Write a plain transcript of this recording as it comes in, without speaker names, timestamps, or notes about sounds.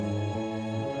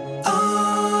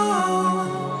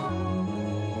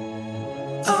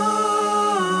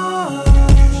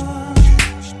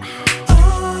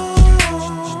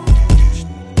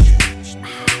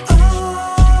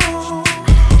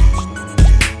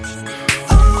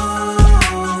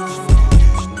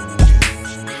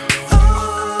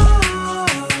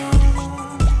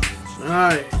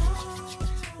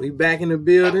We back in the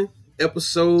building,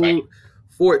 episode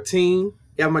 14.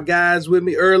 Got my guys with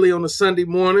me early on a Sunday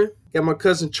morning. Got my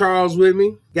cousin Charles with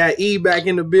me. Got E back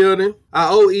in the building. I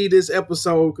owe E this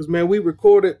episode because, man, we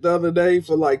recorded the other day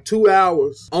for like 2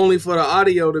 hours, only for the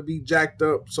audio to be jacked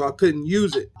up, so I couldn't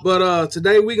use it. But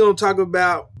today we going to talk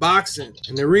about boxing.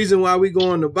 And the reason why we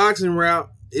go on the boxing route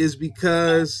is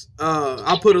because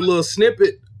I put a little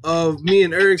snippet of me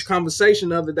and Eric's conversation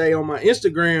the other day on my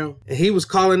Instagram, and he was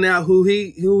calling out who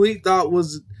he thought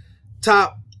was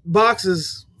top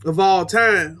boxers of all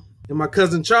time. And my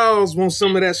cousin Charles wants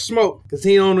some of that smoke because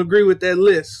he don't agree with that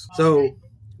list. So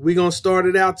we're going to start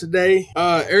it out today.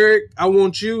 Eric, I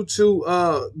want you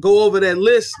to go over that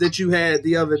list that you had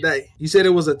the other day. You said it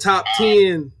was a top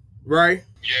 10, right?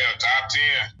 Yeah, top 10.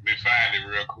 Let me find it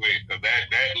real quick because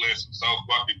that list is so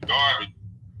fucking garbage.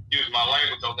 Use my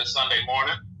language on this Sunday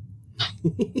morning.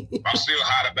 I'm still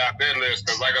hot about that list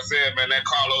because, like I said, man, that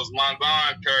Carlos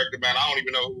Monzon character, man, I don't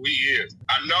even know who he is.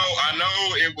 I know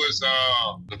it was,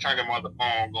 I'm trying to get my other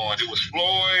phone going. It was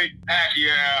Floyd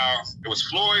Pacquiao. It was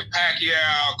Floyd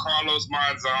Pacquiao, Carlos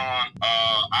Monzon.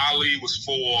 Ali was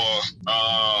 4.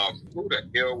 Who the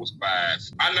hell was 5?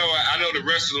 I know the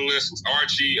rest of the list was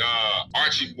Archie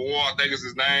Moore, I think is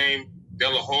his name. De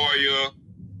La Hoya.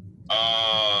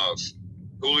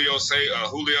 Julio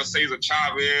Cesar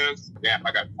Chavez. Damn,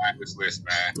 I got to find this list,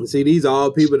 man. See, these are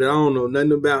all people that I don't know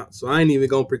nothing about, so I ain't even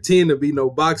going to pretend to be no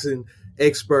boxing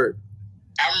expert.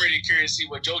 I'm really curious to see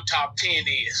what your top 10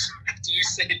 is after you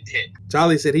said that.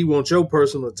 Charlie said he wants your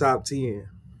personal top 10.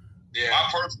 Yeah.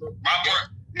 I'm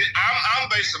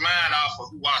basing mine off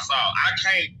of who I saw. I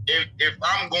can't, if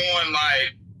I'm going,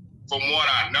 like, from what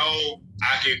I know,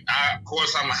 of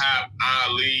course I'm going to have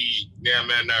Ali,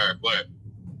 them in there, but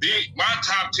my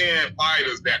top 10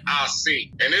 fighters that I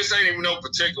see, and this ain't even no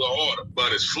particular order,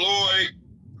 but it's Floyd,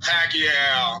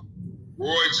 Pacquiao,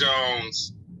 Roy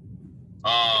Jones,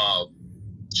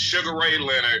 Sugar Ray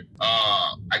Leonard,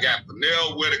 I got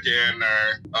Pernell Whitaker in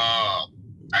there, I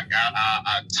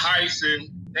got Tyson.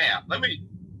 Damn, let me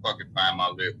fucking find my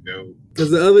list, dude.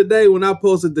 Because the other day when I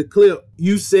posted the clip,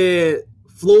 you said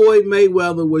Floyd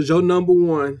Mayweather was your number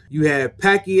 1. You had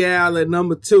Pacquiao at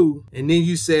number 2, and then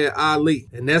you said Ali.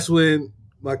 And that's when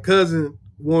my cousin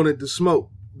wanted to smoke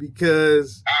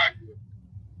because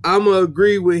I'm going to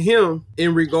agree with him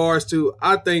in regards to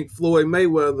I think Floyd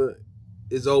Mayweather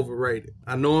is overrated.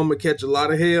 I know I'm going to catch a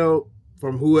lot of hell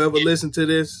from whoever listened to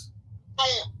this.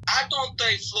 I don't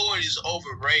think Floyd is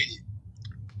overrated.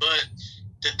 But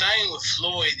the thing with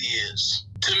Floyd is,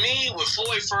 to me, when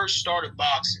Floyd first started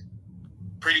boxing,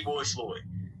 Pretty Boy Floyd,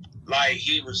 like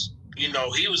he was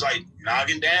like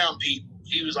knocking down people.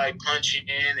 He was like punching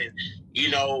in, and he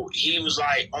was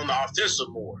like on the offensive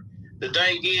more. The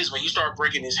thing is, when he started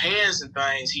breaking his hands and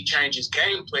things, he changed his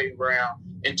gameplay around.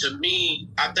 And to me,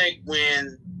 I think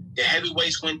when the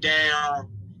heavyweights went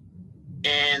down,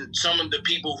 and some of the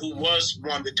people who was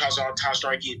one that touched all time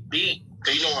started getting beat,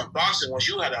 because in boxing, once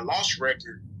you had a loss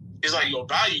record, it's like your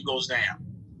value goes down.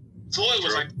 Floyd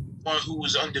was like one who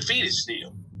was undefeated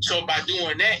still. So by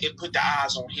doing that, it put the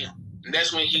eyes on him. And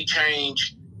that's when he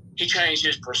changed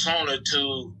his persona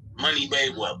to Money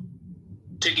Mayweather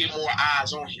to get more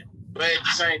eyes on him. But at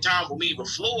the same time, with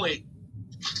Floyd,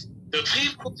 the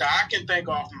people that I can think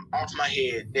off my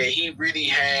head that he really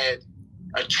had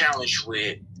a challenge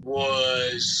with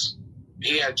was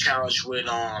he had a challenge with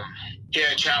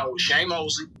Shane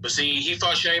Mosley. But see, he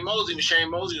fought Shane Mosley, and Shane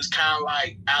Mosley was kind of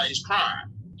like out of his prime.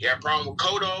 He had a problem with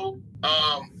Cotto.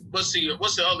 What's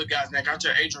the other guy's name? I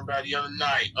told Adrian about the other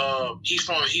night. He's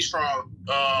from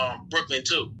Brooklyn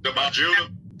too. About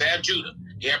Judah? Sab Judah.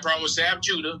 He had a problem with Sab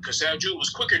Judah because Sab Judah was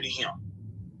quicker than him.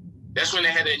 That's when they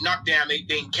had that knockdown. They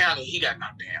didn't count it. He got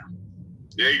knocked down.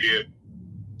 Yeah, he did.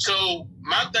 So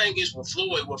my thing is with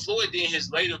Floyd. What Floyd did in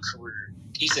his later career,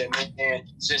 he said, man,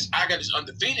 since I got this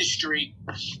undefeated streak,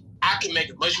 I can make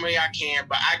as much money I can,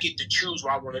 but I get to choose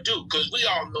what I want to do. Because we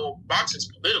all know boxing's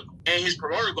political. And his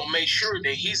promoter going to make sure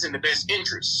that he's in the best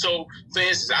interest. So, for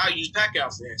instance, I'll use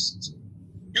Pacquiao, for instance.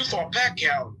 You fought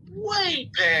Pacquiao way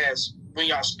past when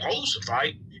y'all supposed to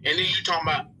fight. And then you talking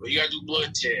about, well, you got to do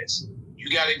blood tests.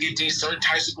 You got to get these certain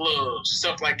types of gloves,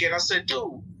 stuff like that. I said,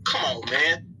 dude, come on,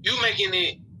 man. You making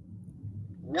it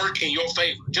work in your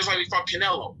favor. Just like he fought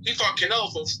Canelo. He fought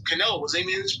Canelo for Canelo was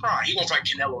aiming in his prime. He gonna fight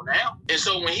Canelo now. And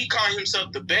so when he called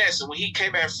himself the best, and when he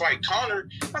came back to fight Conor,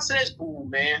 I said, that's bull,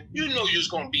 man. You know you was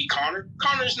gonna beat Conor.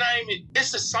 Conor's name,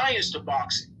 it's a science to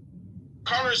boxing.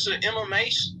 Conor's an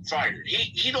MMA fighter.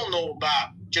 He don't know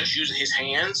about just using his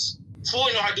hands.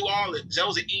 Floyd know how to do all it. That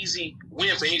was an easy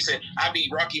win for him. He said, I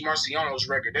beat Rocky Marciano's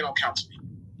record. They don't count to me.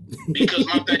 Because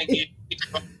my thing is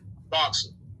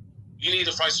boxing. You need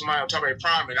to fight somebody on top of their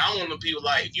prime. And I want them people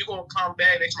like, if you're going to come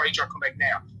back, next time you try to come back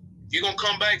now. If you're going to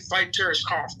come back, fight Terrence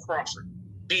Crawford.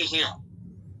 Beat him.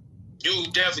 You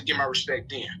definitely get my respect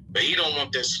then. But he don't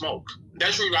want that smoke.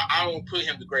 That's really why I don't put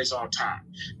him to greats all the time.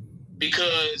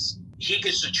 Because he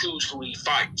gets to choose who he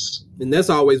fights. And that's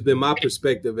always been my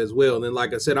perspective as well. And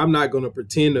like I said, I'm not going to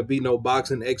pretend to be no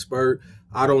boxing expert.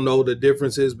 I don't know the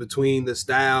differences between the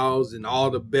styles and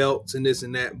all the belts and this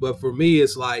and that. But for me,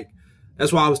 it's like,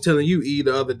 that's why I was telling you, E,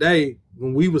 the other day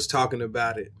when we was talking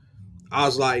about it. I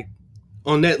was like,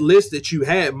 on that list that you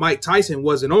had, Mike Tyson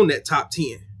wasn't on that top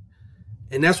 10.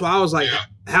 And that's why I was like,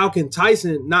 how can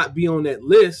Tyson not be on that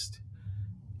list?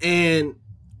 And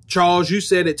Charles, you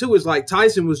said it too. It's like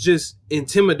Tyson was just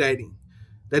intimidating.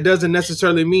 That doesn't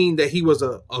necessarily mean that he was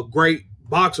a great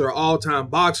boxer, all-time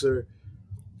boxer.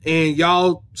 And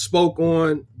y'all spoke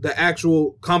on the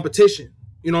actual competition.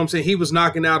 You know what I'm saying? He was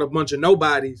knocking out a bunch of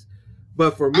nobodies.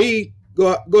 But for me,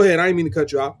 go ahead. I didn't mean to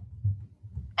cut you off.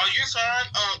 Oh, you're fine.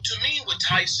 To me, with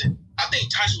Tyson, I think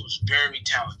Tyson was very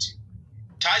talented.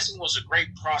 Tyson was a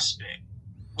great prospect.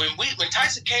 When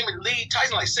Tyson came in the league,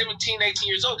 Tyson like 17, 18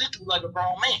 years old, this dude like a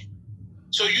grown man.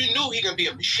 So you knew he gonna be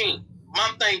a machine.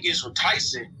 My thing is with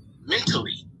Tyson,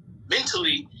 mentally,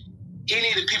 he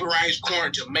needed people around his corner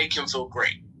to make him feel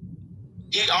great.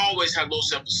 He always had low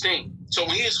self-esteem. So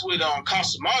when he was with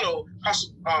Casamado,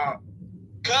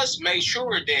 Cus made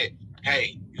sure that,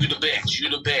 hey, you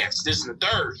the best, this and the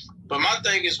third. But my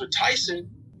thing is with Tyson,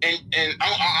 and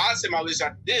I'll say my list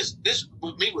after this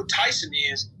with me with Tyson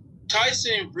is,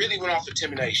 Tyson really went off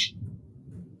intimidation.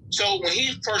 So when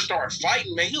he first started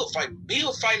fighting, man, he was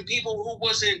fighting people who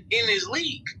wasn't in his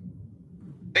league.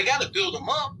 They got to build him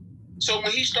up. So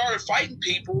when he started fighting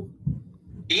people,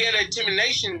 he had that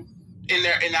intimidation in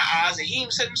their eyes, and he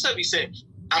even said himself, he said,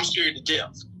 I'm scared to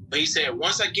death. But he said,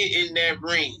 once I get in that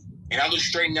ring and I look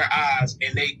straight in their eyes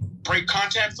and they break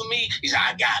contact for me, he said,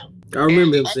 I got him. I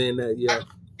remember him saying that, yeah.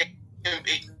 And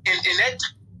that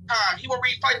time, he wasn't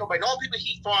really fighting nobody. The only people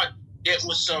he fought, it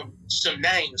was some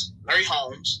names. Larry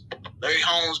Holmes.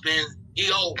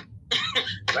 He old.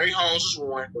 Larry Holmes was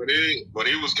one. But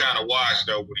he was kind of washed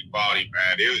though when he fought him,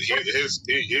 man.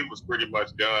 He was pretty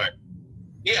much done.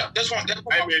 Yeah, that's why.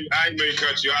 I ain't mean to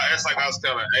cut you out. That's like I was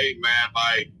telling, hey man,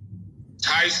 like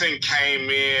Tyson came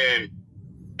in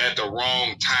at the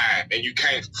wrong time, and you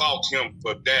can't fault him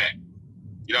for that.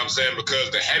 You know what I'm saying?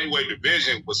 Because the heavyweight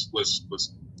division was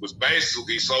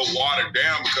basically so watered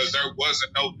down because there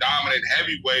wasn't no dominant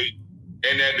heavyweight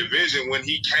in that division when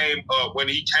he came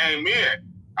in.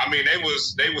 I mean, they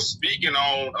was speaking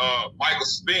on Michael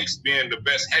Spinks being the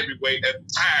best heavyweight at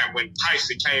the time when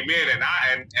Tyson came in, and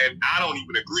I don't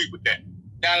even agree with that.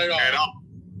 Not at all.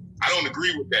 I don't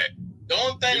agree with that. The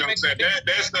only thing, you know what I'm saying?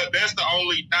 That's the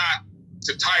only knock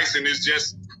to Tyson is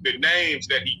just the names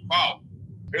that he fought.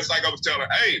 It's like I was telling,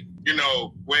 hey, you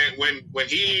know, when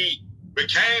he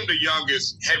became the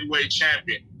youngest heavyweight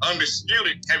champion,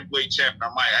 undisputed heavyweight champion,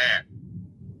 I might add.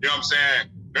 You know what I'm saying?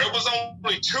 There was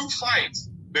only 2 fights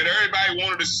that everybody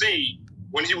wanted to see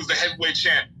when he was the heavyweight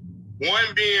champion.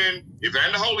 One being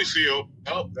Evander Holyfield.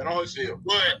 Evander Holyfield.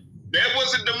 But that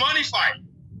wasn't the money fight.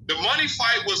 The money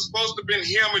fight was supposed to have been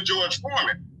him and George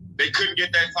Foreman. They couldn't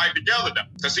get that fight together though.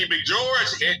 Because see, Big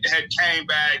George had came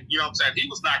back, you know what I'm saying? He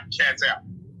was knocking cats out.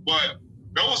 But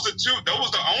those were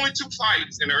the only 2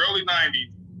 fights in the early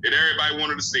 90s that everybody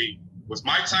wanted to see was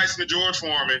Mike Tyson and George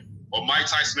Foreman or Mike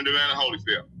Tyson and Evander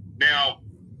Holyfield. Now,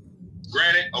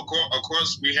 granted, of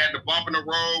course, we had the bump in the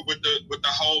road with the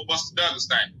whole Buster Douglas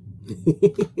thing.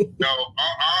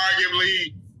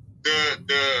 Arguably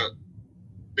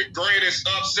the greatest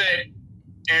upset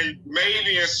and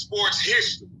maybe in sports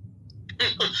history.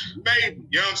 Maybe,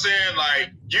 you know what I'm saying?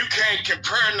 Like, you can't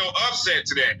compare no upset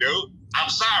to that, dude. I'm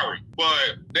sorry,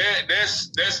 but that's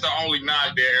the only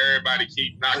knock that everybody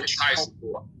keep knocking Tyson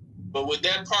for. But with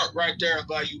that part right there, I'm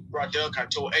glad you brought Doug. I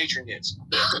told Adrian this.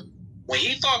 When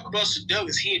he fought Buster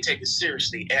Douglas, he didn't take it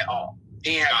seriously at all.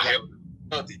 He didn't have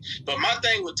nothing. But my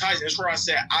thing with Tyson, that's where I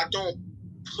said I don't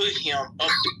put him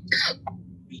up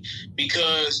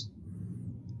because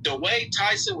the way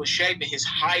Tyson was shaping his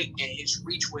height and his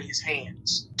reach with his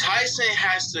hands, Tyson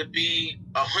has to be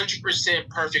 100%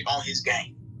 perfect on his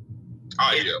game.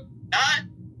 Oh, yeah. If not,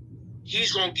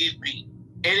 he's going to get beat.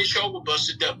 And it showed with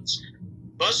Buster Douglas.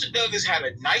 Buster Douglas had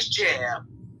a nice jab.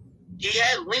 He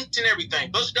had length and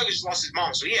everything. Buster Douglas just lost his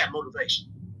mom, so he had motivation.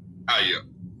 Oh, yeah.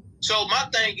 So my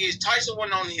thing is Tyson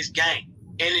went on his game,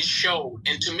 and it showed.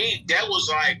 And to me, that was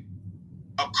like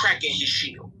a crack in his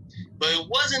shield. But it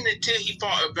wasn't until he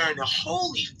fought Evander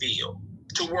Holyfield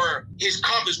to where his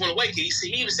confidence went away. He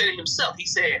even said it himself. He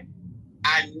said,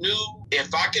 I knew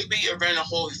if I can beat Evander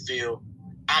Holyfield,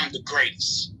 I'm the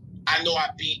greatest. I know I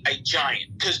beat a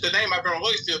giant. Because the name of Evander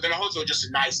Holyfield was just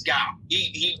a nice guy.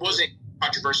 He wasn't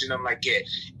controversial, nothing like that.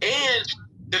 And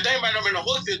the thing about Evander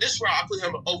Holyfield, this is where I put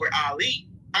him over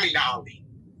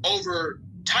over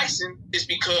Tyson, is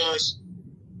because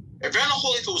Evander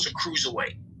Holyfield was a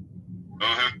cruiserweight.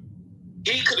 Uh-huh.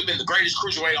 He could have been the greatest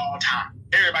cruiserweight of all time.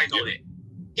 Everybody know that.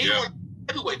 He won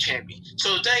heavyweight champion.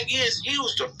 So the thing is, he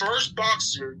was the first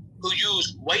boxer who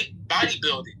used weight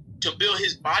bodybuilding to build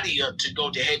his body up to go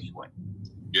to heavyweight.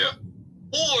 Yeah.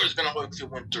 Or Evander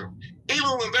Holyfield went through. Even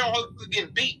when Evander Holyfield was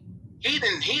getting beat, he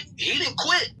didn't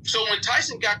quit. So when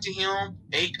Tyson got to him,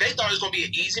 they thought it was going to be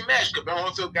an easy match because Evander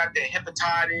Holyfield got that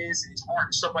hepatitis and his heart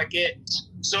and stuff like that.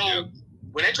 So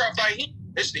when they tried to fight him,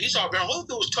 he saw Evander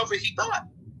Holyfield was tougher than he thought.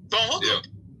 Evander Holyfield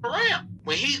around.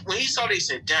 When he saw, they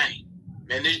said, "Dang,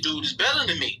 man, this dude is better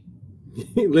than me."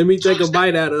 Let me take a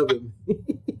bite out of him. He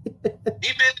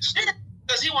been shit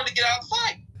because he wanted to get out of the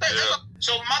fight. Yeah.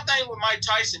 So my thing with Mike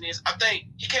Tyson is, I think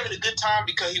he came at a good time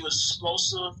because he was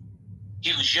explosive.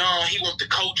 He was young. He wanted the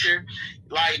culture.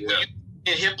 Like,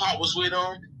 when hip hop was with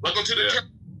him. Welcome to the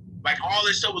like, all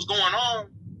this stuff was going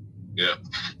on. Yeah.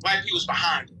 Like, he was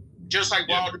behind him. Just like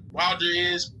Wilder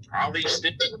is, probably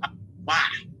still. Why?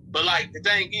 But, like, the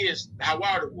thing is, how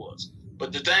Wilder was.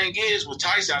 But the thing is, with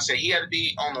Tyson, I said he had to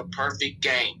be on a perfect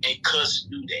game. And Cuss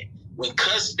knew that. When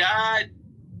Cuss died,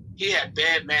 he had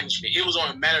bad management. It was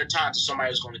only a matter of time until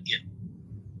somebody was going to get him.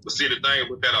 But see, the thing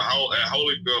with that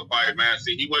Holyfield fight, man,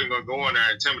 see, he wasn't going to go in there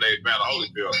and intimidate Evander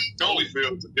Holyfield.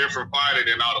 Holyfield's a different fighter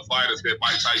than all the fighters that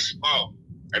Mike Tyson fought.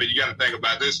 And then you got to think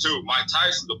about this, too. Mike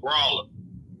Tyson's a brawler.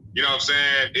 You know what I'm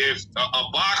saying? If a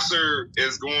boxer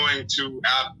is going to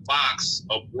outbox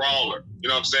a brawler, you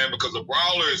know what I'm saying? Because a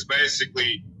brawler is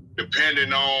basically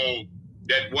depending on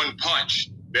that one punch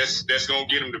that's going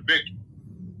to get him the victory.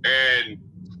 And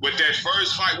with that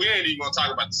first fight, we ain't even going to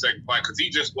talk about the second fight because he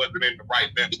just wasn't in the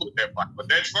right bench with that fight. But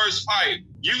that first fight,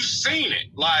 you seen it.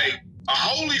 Like, a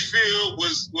Holyfield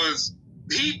was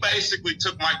he basically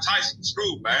took Mike Tyson to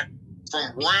school, man.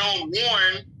 From round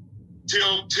one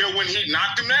till when he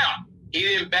knocked him out. He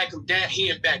didn't back him down. He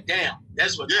didn't back down.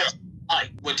 That's what Tyson,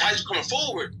 like, when Tyson coming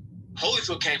forward,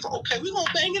 Holyfield came for, okay, we're going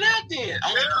to bang it out then.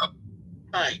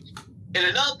 Right. And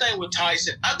another thing with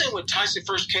Tyson, I think when Tyson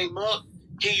first came up,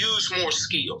 he used more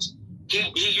skills. He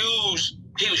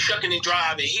was shucking and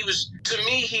driving. To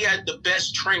me, he had the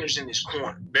best trainers in his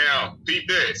corner. Now, Pete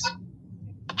this.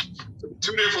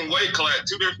 Two different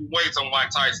weights on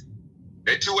Mike Tyson.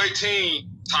 That 218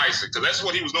 Tyson, because that's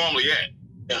what he was normally at.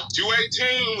 Yeah.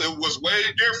 218, it was way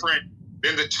different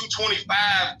than the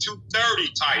 225,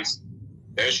 230 Tyson.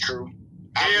 That's true.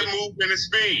 Head movement and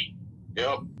speed.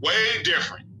 Yep. Way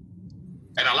different.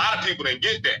 And a lot of people didn't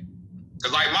get that.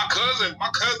 Because, like, my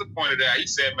cousin pointed out, he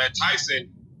said, man,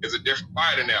 Tyson is a different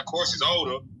fighter now. Of course, he's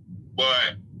older,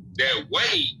 but that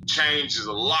weight changes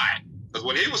a lot. Because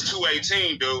when he was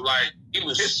 218, dude, like,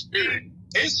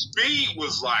 his speed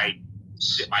was like,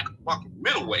 shit, like a fucking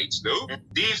middleweights, dude.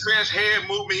 Defense, head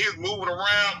movement, he was moving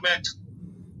around, man.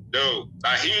 Dude,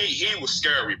 he was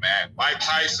scary, man. Mike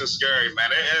Tyson's scary,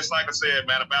 man. It's like I said,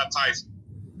 man, about Tyson.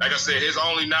 Like I said, his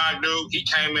only knock, dude, he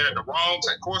came in at the wrong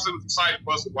time. Of course, it was exciting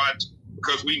for us to watch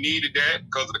because we needed that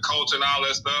because of the culture and all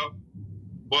that stuff.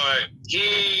 But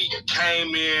he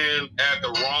came in at the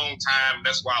wrong time.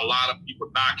 That's why a lot of people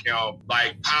knock him,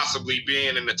 like possibly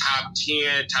being in the top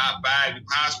 10, top 5,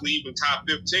 possibly even top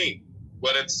 15.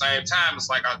 But at the same time, it's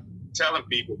like I'm telling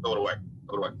people, throw it away.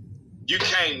 You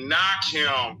can't knock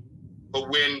him for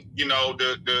when, you know,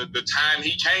 the time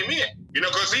he came in. You know,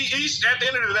 because he's at the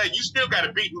end of the day, you still got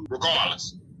to beat him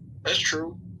regardless. That's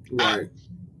true. Right.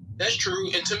 That's true.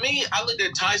 And to me, I look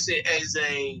at Tyson as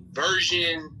a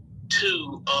version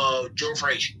 2 of Joe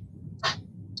Frazier.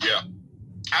 Yeah.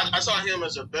 I saw him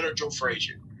as a better Joe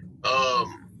Frazier.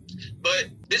 But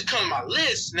this comes to my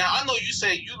list. Now, I know you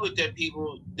say you looked at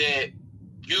people that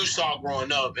you saw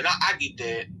growing up, and I get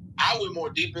that. I went more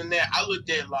deep in that. I looked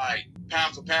at, like,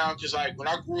 pound for pound, because, like, when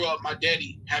I grew up, my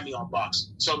daddy had me on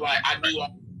boxing. So, like, I knew all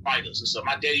the fighters and stuff.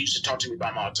 My daddy used to talk to me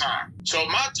about them all the time. So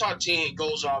my top 10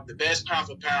 goes off the best pound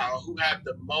for pound who have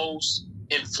the most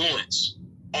influence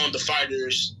on the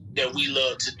fighters that we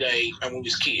love today and when we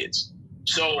was kids.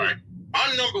 So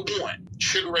I'm number 1,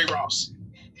 Sugar Ray Robinson.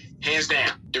 Hands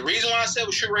down. The reason why I said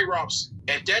was Sugar Ray Robinson,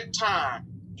 at that time,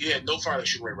 you had no fighter like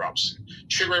Sugar Ray Robinson.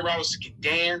 Sugar Ray Robinson can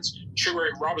dance. Sugar Ray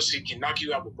Robinson can knock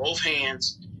you out with both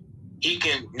hands. He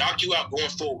can knock you out going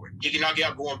forward. He can knock you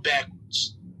out going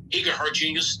backwards. He can hurt you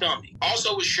in your stomach.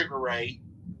 Also with Sugar Ray,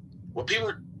 if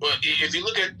you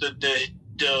look at the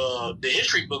the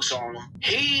history books on him,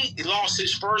 he lost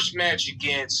his first match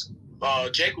against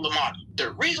Jake LaMotta.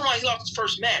 The reason why he lost his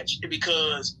first match is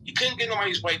because he couldn't get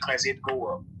nobody's weight class. He had to go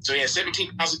up. So he had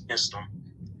 17 pounds against him.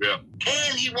 Yeah.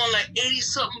 And he won like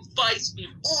 80-something fights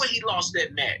before he lost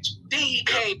that match. Then he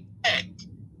came back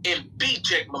and beat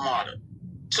Jake LaMotta.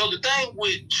 So the thing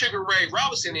with Sugar Ray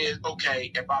Robinson is,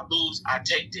 okay, if I lose, I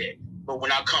take that. But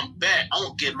when I come back, I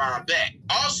won't get mine back.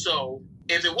 Also,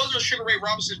 if it wasn't Sugar Ray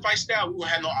Robinson's fight style, we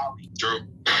wouldn't have no Ali. True.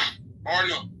 Or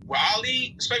no. Well,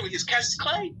 Ali, especially with his Cassius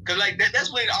Clay, because like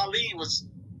that's when Ali was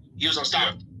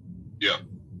unstoppable. Yeah.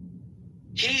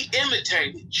 He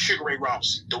imitated Sugar Ray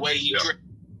Robinson, the way he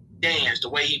danced, the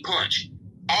way he punched.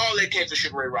 All that came from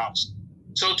Sugar Ray Robinson.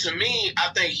 So to me,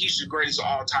 I think he's the greatest of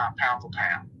all time, pound for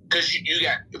pound. Because you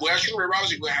got, without Sugar Ray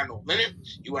Robinson, you wouldn't have no Leonard,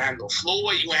 you wouldn't have no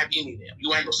Floyd, you wouldn't have any of them. You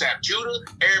wouldn't have no Savage Judah.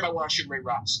 Everybody wanted Sugar Ray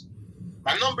Robinson.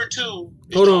 My number two.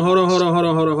 Hold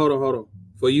on.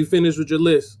 Before you finish with your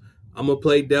list, I'm going to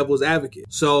play devil's advocate.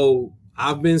 So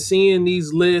I've been seeing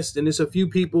these lists, and it's a few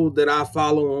people that I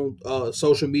follow on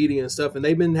social media and stuff, and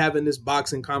they've been having this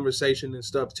boxing conversation and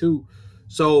stuff too.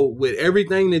 So with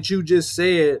everything that you just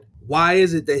said, why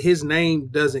is it that his name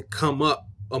doesn't come up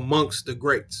amongst the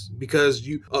greats? Because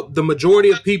the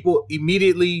majority of people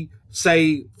immediately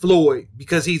say Floyd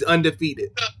because he's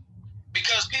undefeated.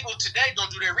 Because people today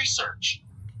don't do their research.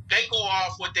 They go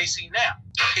off what they see now.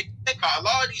 A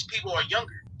lot of these people are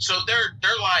younger. So they're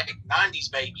like 90s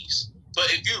babies.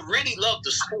 But if you really love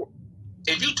the sport,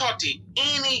 if you talk to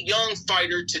any young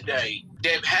fighter today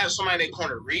that has somebody in their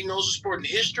corner reading knows the sport and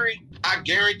history, I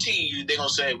guarantee you they're going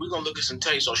to say, we're going to look at some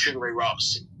tapes on Sugar Ray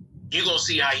Robinson. You're going to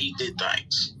see how he did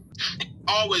things. He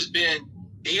always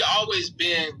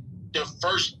been the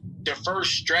first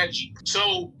strategy.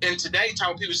 So in today's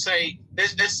time, people say,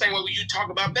 that's the same way when you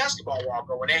talk about basketball,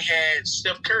 Walker, when they had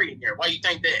Steph Curry in there. Why do you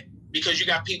think that? Because you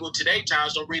got people today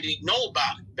times don't really know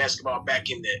about basketball back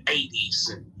in the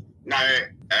 80s and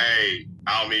 90s. Hey,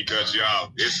 I don't mean to cut you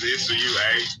off. It's for you,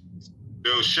 hey.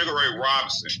 Dude, Sugar Ray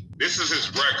Robinson, this is his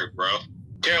record, bro.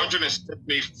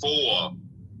 174,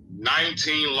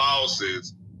 19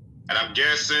 losses, and I'm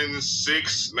guessing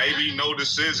 6, maybe no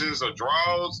decisions or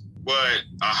draws, but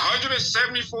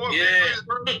 174 victories,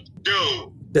 bro?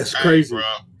 Dude. That's crazy. Bro.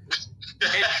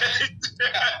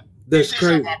 That's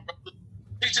crazy.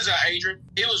 Pictures of Adrian.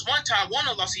 It was one time, one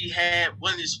of us he had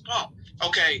wasn't his fault.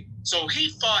 Okay, so he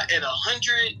fought at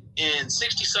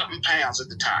 160-something pounds at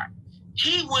the time.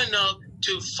 He went up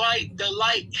to fight the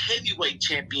light heavyweight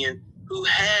champion who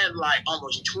had like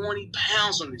almost 20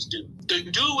 pounds on this dude. The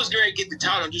dude was going to get the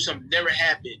title and do something that never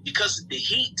happened. Because of the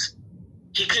heat,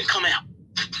 he couldn't come out.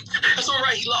 That's all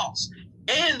right, he lost.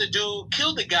 And the dude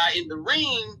killed the guy in the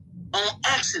ring on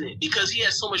accident because he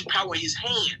had so much power in his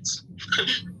hands.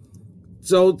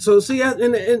 So see,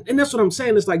 and that's what I'm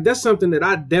saying. It's like, that's something that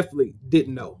I definitely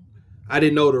didn't know. I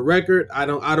didn't know the record. I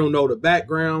don't know the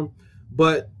background,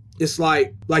 but it's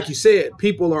like you said,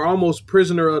 people are almost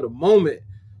prisoner of the moment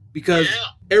because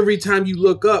every time you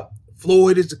look up,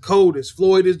 Floyd is the coldest.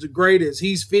 Floyd is the greatest.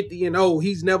 He's 50-0.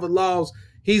 He's never lost.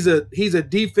 He's a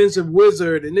defensive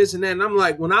wizard and this and that. And I'm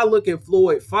like, when I look at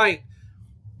Floyd fight,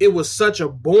 it was such a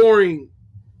boring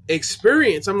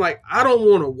experience. I'm like, I don't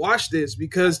want to watch this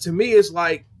because to me, it's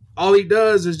like all he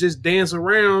does is just dance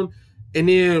around and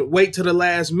then wait till the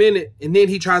last minute. And then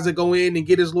he tries to go in and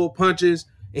get his little punches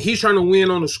and he's trying to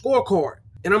win on the scorecard.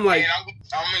 And I'm like, I'm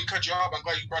going to cut you off. I'm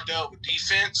glad you brought that up with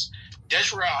defense.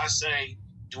 That's where I say,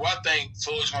 do I think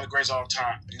Floyd's one of the greatest of all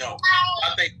time? No.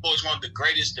 I think Floyd's one of the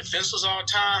greatest defenses of all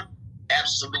time?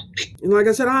 Absolutely. And like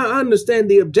I said, I understand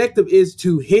the objective is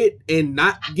to hit and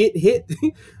not get hit.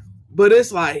 But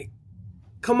it's like,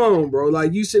 come on, bro.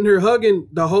 Like, you sitting here hugging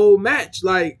the whole match.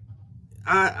 Like,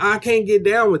 I can't get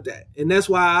down with that. And that's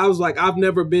why I was like, I've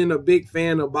never been a big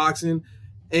fan of boxing.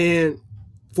 And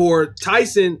for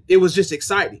Tyson, it was just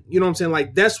exciting. You know what I'm saying?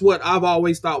 Like, that's what I've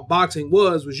always thought boxing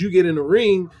was you get in the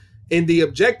ring and the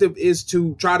objective is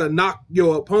to try to knock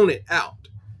your opponent out.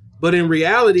 But in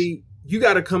reality, you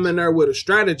got to come in there with a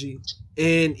strategy.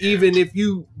 And even if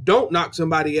you don't knock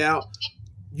somebody out,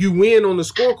 you win on the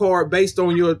scorecard based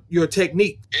on your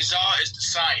technique. It's the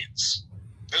science.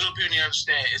 That's what people need to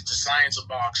understand. It's the science of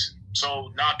boxing.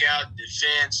 So knockout,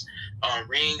 defense,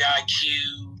 ring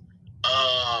IQ,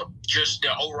 just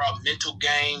the overall mental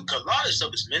game. Because a lot of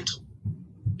stuff is mental.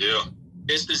 Yeah.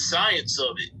 It's the science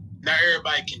of it. Not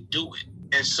everybody can do it.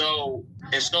 And so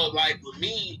like with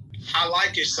me, I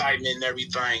like excitement and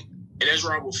everything. And that's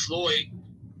right with Floyd.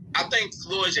 I think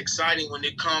Floyd's exciting when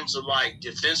it comes to like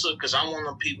defensive because I'm one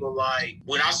of the people like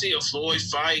when I see a Floyd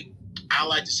fight, I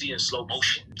like to see in slow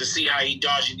motion, to see how he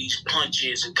dodging these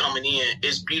punches and coming in.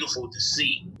 It's beautiful to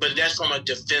see. But that's from a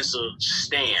defensive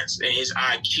stance and his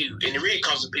IQ. And it really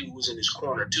comes to people who's in his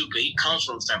corner, too, because he comes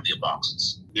from a family of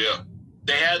boxers. Yeah.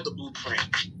 They have the blueprint.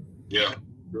 Yeah.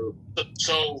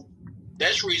 So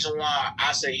that's the reason why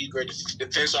I say he's great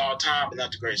defense all time, but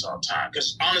not the greatest all time.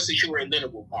 Because honestly, Sugar Ray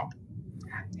Leonard will pop.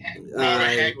 All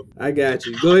right, I got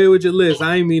you. Go ahead with your list.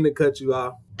 I ain't mean to cut you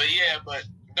off. But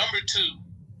number 2,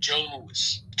 Joe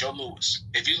Louis. Joe Louis.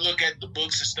 If you look at the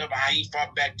books and stuff, how he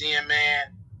fought back then,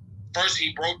 man, first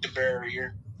he broke the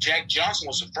barrier. Jack Johnson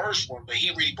was the first one, but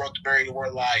he really broke the barrier where,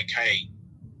 like, hey,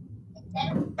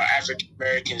 African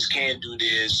Americans can do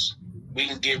this. We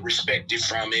can get respected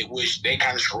from it, which they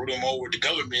kind of screwed him over the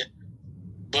government.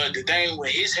 But the thing with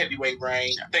his heavyweight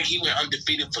reign, I think he went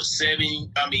undefeated for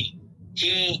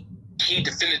he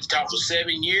defended the title for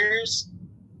 7 years.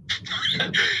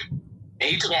 And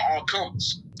he took on all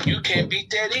comers. You can't beat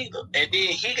that either. And then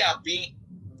he got beat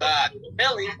by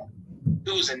Melly,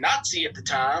 who was a Nazi at the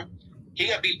time. He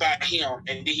got beat by him,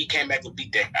 and then he came back and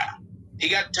beat that guy. He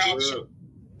got the title,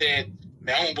 said,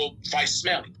 man, I'm going to go fight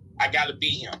Smelly. I got to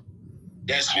beat him.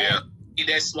 That's hard. Yeah.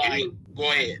 That's like,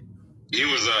 go ahead. He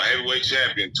was a heavyweight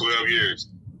champion 12 years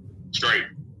straight,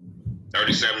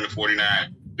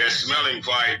 37-49. That Smelling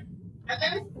fight,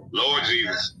 Lord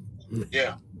Jesus.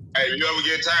 Yeah. Hey, if you ever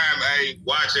get time, hey,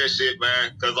 watch that shit,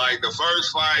 man. Because, like, the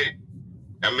first fight,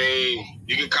 I mean,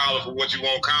 you can call it for what you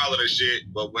want to call it and shit,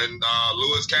 but when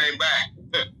Lewis came back,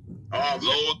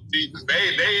 Lord Jesus,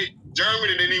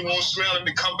 Germany didn't even want Smelling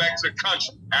to come back to the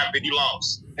country after he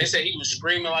lost. They said he was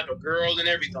screaming like a girl and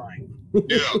everything.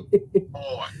 Yeah.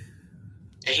 Boy.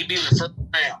 And he beat him the first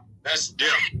round. That's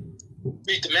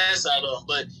beat the mess out of him.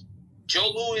 But Joe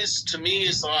Louis, to me,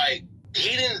 is like,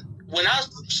 he didn't, when I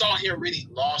saw him really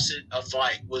lost a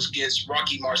fight was against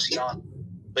Rocky Marciano.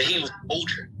 But he was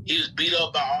older. He was beat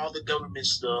up by all the government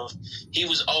stuff. He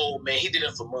was old, man. He did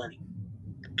it for money.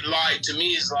 Like, to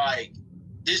me, it's like,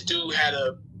 this dude had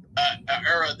a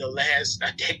era the last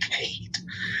decade.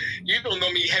 You don't know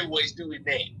many heavyweights doing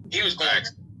that. He was going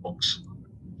to folks.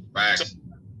 Right. So,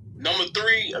 number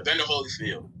 3, Evander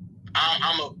Holyfield.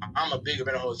 I'm a big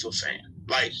Evander Holyfield fan.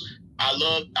 Like, I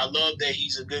love that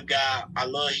he's a good guy. I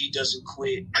love he doesn't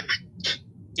quit.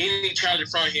 Any challenge in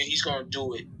front of him, he's gonna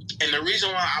do it. And the reason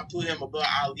why I put him above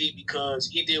Ali because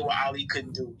he did what Ali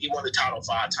couldn't do. He won the title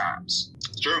 5 times.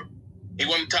 True. He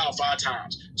won the title 5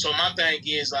 times. So my thing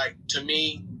is, like, to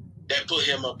me, that put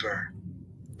him up there.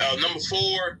 Number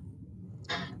 4,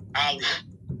 Ali.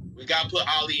 We gotta put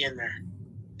Ali in there.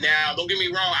 Now, don't get me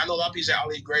wrong. I know a lot of people say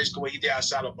Ali greatest because what he did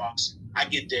outside of boxing. I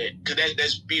get that because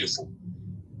that's beautiful.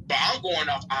 But I'm going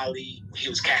off Ali when he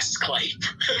was Cassius Clay.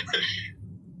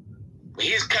 When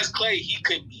he was Cassius Clay, he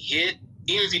couldn't be hit.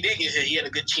 Even if he did get hit, he had a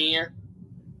good chin.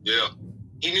 Yeah.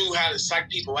 He knew how to psych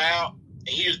people out, and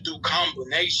he just do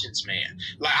combinations, man.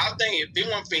 Like, I think if it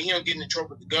weren't for him getting in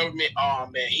trouble with the government, oh,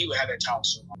 man, he would have that talk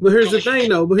so much. But here's the thing,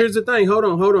 though.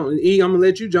 Hold on. E, I'm going to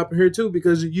let you jump in here, too,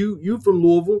 because you from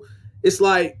Louisville. It's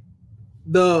like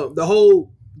the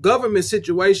whole government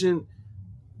situation,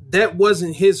 that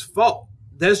wasn't his fault.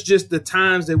 That's just the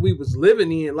times that we was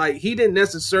living in. Like, he didn't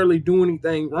necessarily do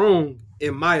anything wrong,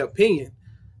 in my opinion.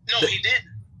 No, he didn't.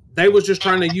 They was just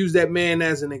trying to use that man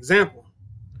as an example.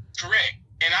 Correct.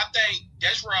 And I think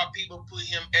that's why people put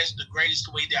him as the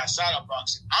greatest way outside of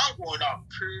boxing. I'm going off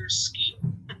pure skill.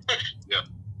 Yeah.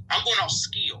 I'm going off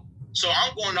skill. So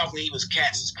I'm going off when he was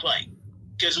Cassius Clay.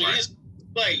 Because when he was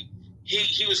Clay,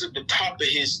 he was at the top of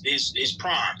his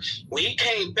prime. When he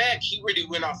came back, he really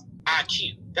went off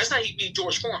IQ. That's how he beat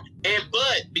George Foreman.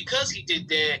 But because he did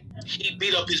that, he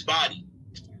beat up his body.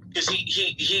 Because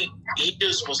he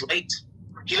just was late.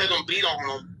 He let them beat on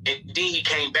him, and then he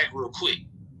came back real quick.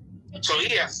 So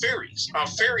he had Furies.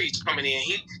 Furies coming in.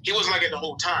 He wasn't like it the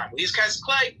whole time. When he's Cassius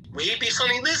Clay, when he beat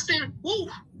Sonny Liston, woo.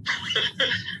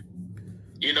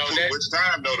 You know that. Which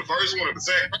time though? The first one or the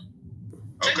second?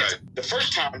 Okay. The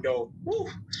first time though, woo.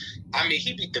 I mean,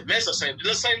 he beat the mess of Sonny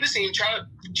Liston. Even tried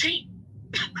to cheat.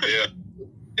 Yeah.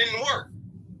 Didn't work.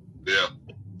 Yeah.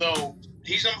 So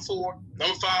he's number 4.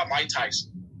 Number 5, Mike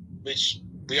Tyson, which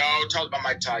we all talked about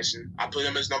Mike Tyson. I put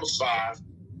him as number 5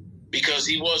 because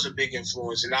he was a big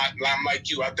influence. And I'm like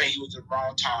you, I think he was in the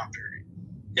wrong time period.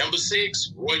 Number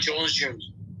 6, Roy Jones Jr.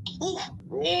 Ooh,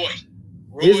 Roy.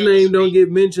 His name don't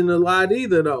get mentioned a lot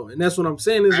either, though. And that's what I'm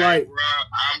saying is like... Bro,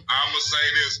 I'm going to say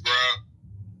this, bro.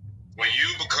 When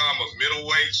you become a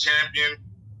middleweight champion,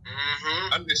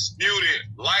 undisputed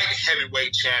light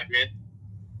heavyweight champion,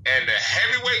 and the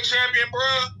heavyweight champion,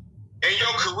 bro, in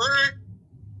your career,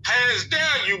 hands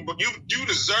down, you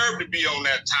deserve to be on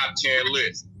that top 10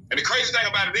 list. And the crazy thing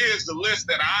about it is the list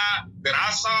that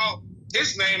I saw,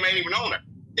 his name ain't even on it.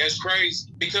 That's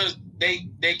crazy because they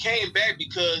came back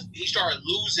because he started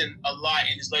losing a lot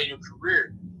in his later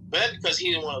career, but that's because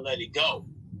he didn't want to let it go.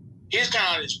 He's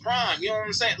kind of his prime, you know what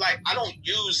I'm saying? Like, I don't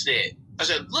use that. I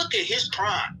said, look at his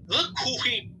prime. Look who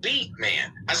he beat,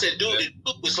 man. I said, dude, the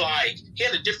dude was like, he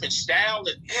had a different style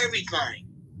and everything.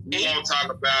 You want to talk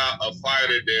about a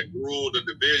fighter that ruled the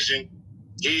division?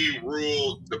 He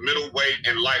ruled the middleweight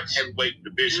and light heavyweight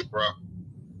division, bro.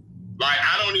 Like,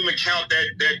 I don't even count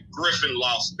that Griffin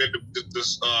loss, the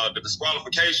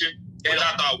disqualification. And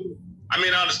I thought, I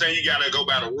mean, I understand you got to go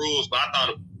by the rules, but I thought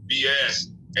it was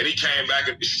BS. And he came back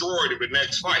and destroyed him the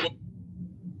next fight.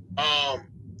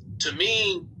 To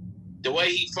me, the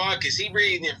way he fought, because he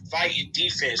really didn't fight in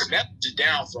defense. That was the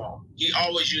downfall. He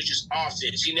always used his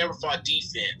offense. He never fought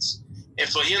defense. And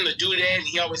for him to do that, and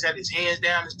he always had his hands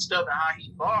down and stuff, and how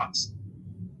he boxed,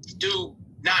 dude,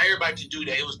 not everybody can do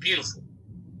that. It was beautiful.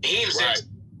 And he even said,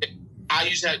 I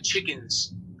used to have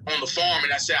chickens on the farm,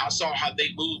 and I said I saw how they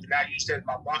moved, and I used that in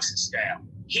my boxing style.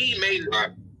 He made it.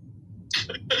 Right.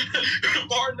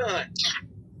 Bar none.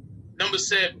 Number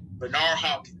 7, Bernard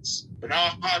Hopkins.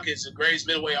 Bernard Hopkins is the greatest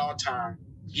middleweight all time.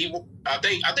 I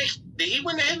think did he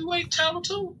win the heavyweight title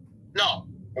too? No.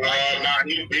 He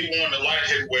won the light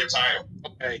heavyweight title.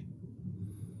 Okay.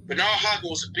 Bernard Hopkins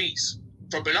was a beast.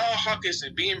 For Bernard Hopkins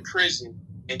to be in prison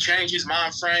and change his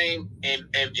mind frame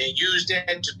and use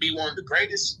that to be one of the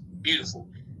greatest, beautiful.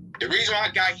 The reason why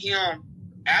I got him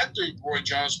after Roy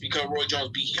Jones because Roy Jones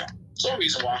beat him. That's the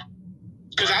reason why.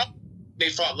 Because they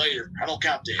fought later. I don't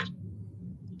count that.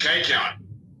 Can't count.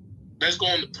 Let's go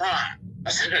on the prime. I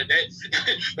said that.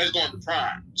 Let's go on the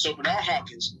prime. So Bernard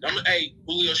Hopkins, number 8,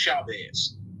 Julio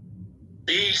Chavez,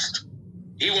 beast.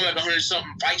 He won like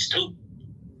 100-something fights too.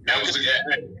 That's what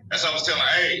I was telling.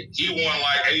 Hey, he won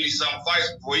like 80-something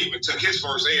fights before he even took his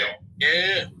first L.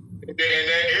 Yeah. And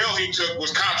that L he took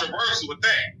was controversial with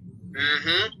that.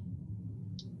 Mm-hmm.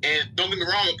 And don't get me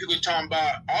wrong, when people are talking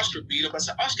about Oscar beat him, I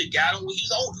said Oscar got him when he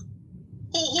was older.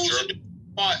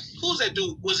 Who's that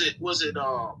dude? Was it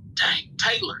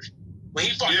Taylor? When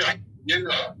he fought Taylor. Yeah,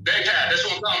 that guy, that's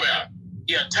what I'm talking about.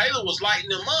 Yeah, Taylor was lighting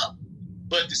him up.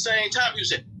 But at the same time, he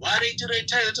said, why they do that?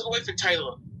 Taylor took away from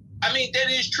Taylor. I mean, that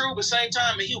is true, but at the same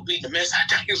time, man, he'll beat the mess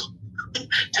out of Taylor.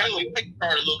 Taylor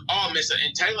started to look all messed up,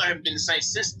 and Taylor haven't been the same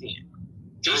since then.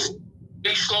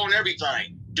 He's slow and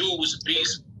everything. Dude was a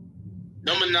beast.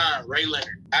 Number 9, Ray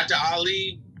Leonard. After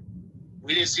Ali,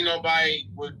 we didn't see nobody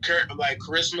with like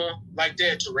charisma like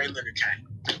that till Ray Leonard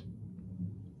came.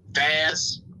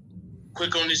 Fast,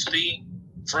 quick on his feet,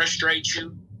 frustrate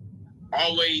you,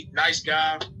 always nice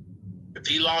guy. If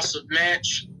he lost a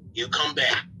match, he'll come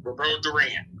back. Roberto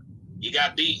Duran, he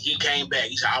got beat, he came back.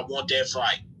 He said, I want that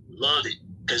fight. Loved it.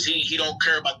 Because he don't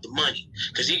care about the money.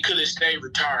 Because he could have stayed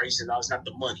retired. He said, no, it's not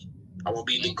the money. I want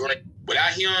to be the great.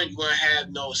 Without him, you wouldn't have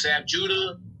no Sab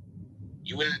Judah.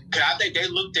 You wouldn't, because I think they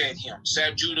looked at him.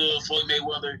 Sab Judah, Floyd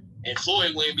Mayweather, and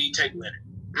Floyd wouldn't be Tate Leonard.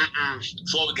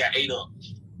 Floyd got 8 up.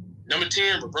 Number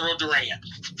 10, Roberto Duran.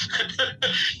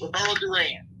 Roberto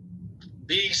Duran.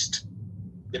 Beast.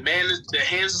 The man, the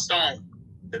hands of stone.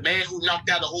 The man who knocked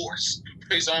out a horse.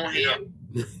 His own hand.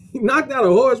 He knocked out a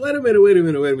horse? Wait a minute.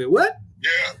 What?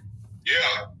 Yeah.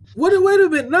 Wait a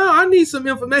minute. No, I need some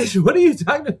information. What are you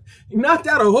talking about? He knocked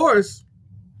out a horse?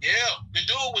 Yeah. The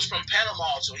dude was from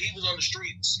Panama, so he was on the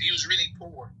streets. He was really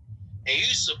poor. And he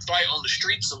used to fight on the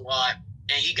streets a lot,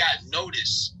 and he got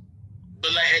noticed.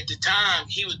 But like at the time,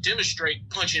 he would demonstrate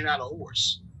punching out a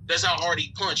horse. That's how hard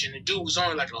he punched. And the dude was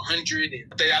only like 100.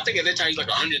 And I think at that time he was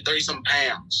like 130-something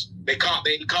pounds. They called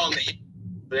him the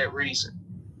for that reason.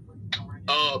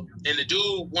 And the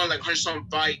dude won like 100-something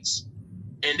fights.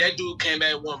 And that dude came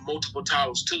back and won multiple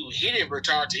titles too. He didn't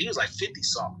retire till he was like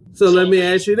 50-something. So let me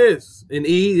ask you this. And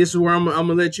E, this is where I'm going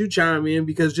to let you chime in,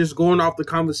 because just going off the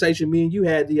conversation me and you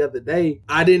had the other day,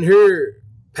 I didn't hear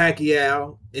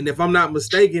Pacquiao. And if I'm not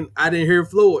mistaken, I didn't hear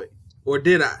Floyd. Or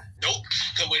did I? Nope.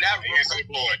 Because without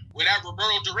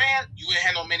Roberto Duran, you wouldn't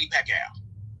have no Manny Pacquiao.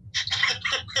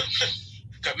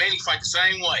 Because Manny fight the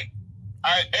same way.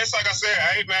 It's like I said,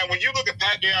 hey, man, when you look at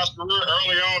Pacquiao's career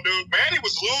early on, dude, Manny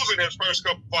was losing his first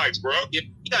couple fights, bro. Yeah,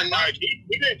 he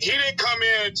didn't come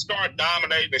in and start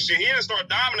dominating and shit. He didn't start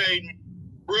dominating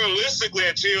realistically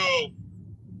until,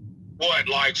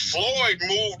 Floyd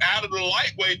moved out of the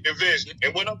lightweight division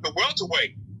and went up to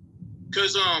welterweight.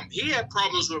 Because he had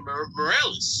problems with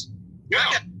Morales.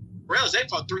 Yeah. Morales, they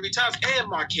fought 3 times, and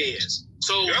Marquez.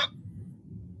 So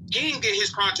he didn't get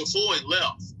his prime till Floyd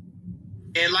left.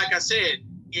 And like I said,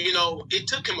 it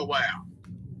took him a while.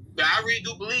 But I really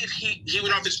do believe he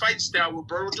went off his fight style with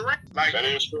Berto Duran. Like, that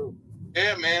is true.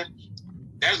 Yeah, man.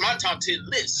 That's my top 10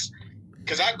 list.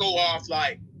 Because I go off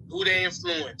like who they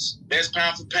influenced, best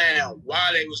pound for pound,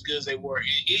 why they was good as they were. And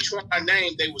each one I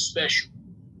named, they was special.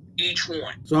 Each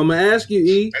one. So I'm gonna ask you,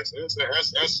 E. That's a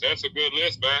good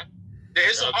list, man.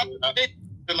 It's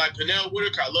like Pernell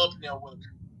Whitaker. I love Pernell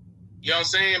Whitaker. You know what I'm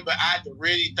saying? But I had to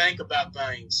really think about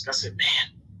things. I said,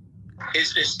 man,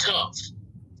 it's tough.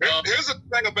 Here's the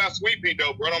thing about Sweet Pea,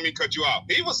 though, bro. I don't mean to cut you off.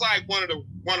 He was like one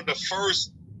of the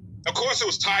first. Of course, it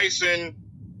was Tyson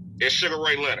and Sugar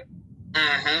Ray Leonard.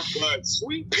 Mm-hmm. But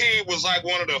Sweet Pea was like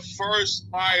one of the first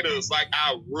fighters like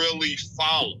I really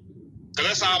followed. Cause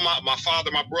that's how my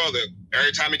father, my brother,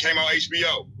 every time he came on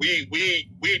HBO,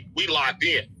 we locked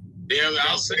in. Yeah,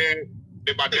 I was saying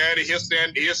that my daddy he'll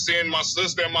send my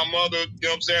sister and my mother, you know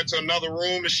what I'm saying, to another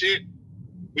room and shit.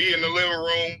 We in the living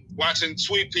room watching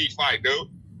Sweet Pea fight, dude.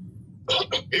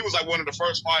 He was like one of the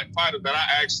first fighters that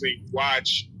I actually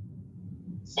watched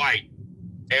fight.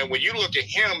 And when you look at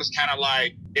him, it's kind of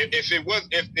like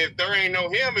if there ain't no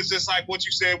him, it's just like what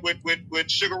you said with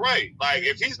Sugar Ray. Like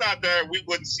if he's not there, we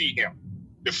wouldn't see him.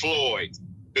 The Floyd,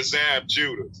 the Zab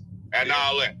Judah, and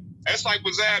all that. That's like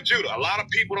with Zab Judah. A lot of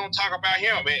people don't talk about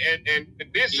him,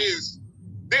 and this is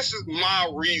my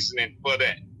reasoning for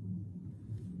that.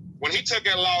 When he took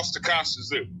that loss to Costa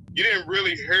Tszyu, you didn't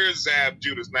really hear Zab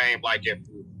Judah's name like it.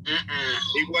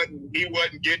 He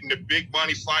wasn't getting the big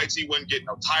money fights. He wasn't getting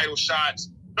no title shots.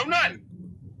 No nothing.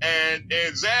 And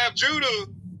Zab Judah,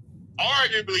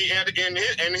 arguably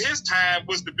in his time,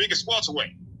 was the biggest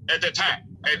welterweight at that time.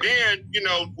 And then, you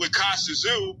know, with Costa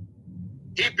Tszyu,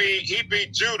 he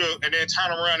beat Judah and then turn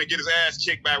around and get his ass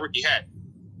kicked by Ricky Hatton.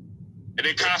 And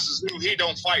then Costa Tszyu, he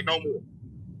don't fight no more.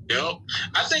 Yep.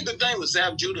 I think the thing with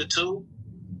Zab Judah too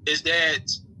is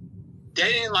that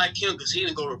they didn't like him because he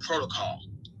didn't go to protocol.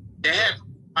 They had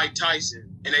Mike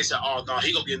Tyson, and they said, "Oh no,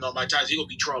 he gonna get no Mike Tyson. He gonna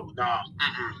be trouble." Nah,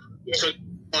 yeah. So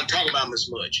don't talk about him as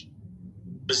much.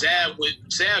 But Zab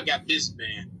got busy,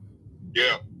 man.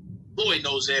 Yeah. Floyd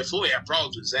knows that. Floyd had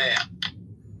problems with Zab.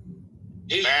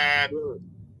 Man,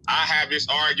 I have this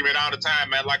argument all the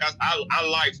time, man. Like I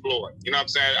like Floyd. You know what I'm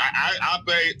saying?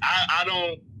 I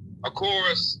don't. Of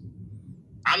course,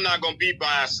 I'm not gonna be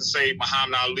biased to say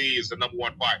Muhammad Ali is the number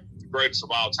one fighter, the greatest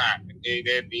of all time.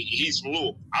 And he's from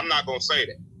Louisville. I'm not gonna say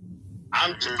that.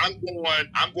 I'm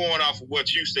going off of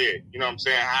what you said. You know what I'm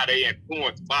saying? How they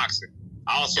influence boxing.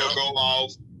 I also go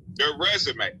off their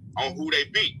resume on who they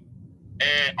beat.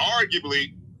 And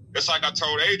arguably, it's like I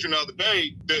told Adrian the other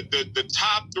day, the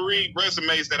top 3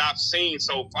 resumes that I've seen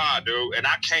so far, dude, and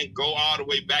I can't go all the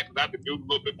way back because I have to do a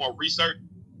little bit more research,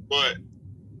 but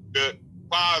the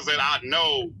fighters that I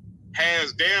know,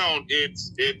 hands down,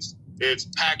 it's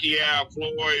Pacquiao,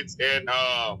 Floyd, and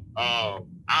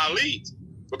Ali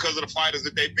because of the fighters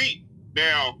that they beat.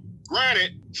 Now,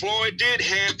 granted, Floyd did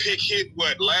handpick his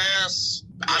last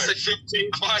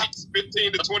 15 fights,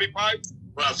 15 to 20 fights.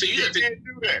 Well, so you didn't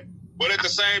do that. But at the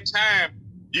same time,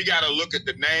 you got to look at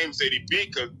the names that he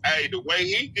beat because, hey, the way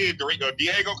he did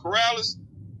Diego Corrales,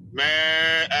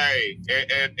 man, hey,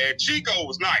 and Chico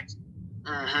was nice.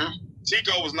 Mm-hmm.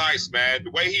 Chico was nice, man.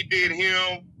 The way he did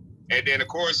him, and then of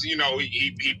course, you know,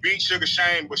 he beat Sugar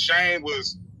Shane, but Shane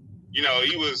was, you know,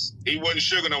 he wasn't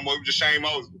Sugar no more. He was just Shane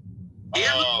Mosley.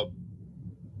 Yeah,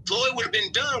 Floyd would have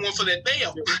been done one for that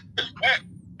belt.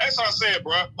 That's what I said,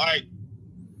 bro. Like,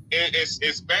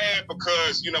 it's bad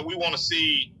because, you know, we want to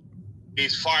see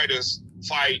these fighters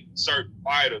fight certain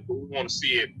fighters, but we want to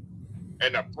see it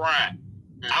in the prime.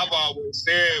 Mm-hmm. I've always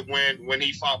said when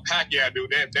he fought Pacquiao,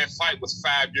 dude, that fight was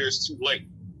 5 years too late.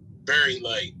 Very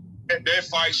late. That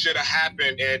fight should have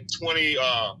happened in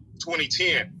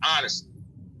 2010, honestly.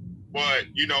 But,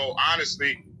 you know,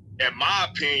 honestly, in my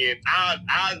opinion,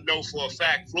 I know for a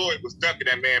fact Floyd was ducking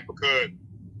that man because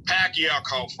Pacquiao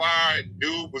caught fire.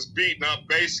 Dude was beating up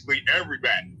basically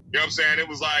everybody. You know what I'm saying? It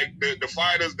was like the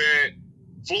fighters that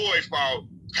Floyd fought,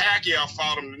 Pacquiao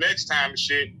fought him the next time and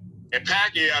shit, and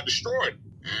Pacquiao destroyed him.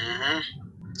 Mm-hmm.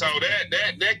 So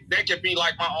that could be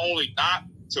like my only knock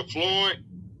to Floyd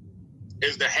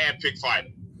is the handpicked fighter.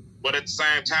 But at the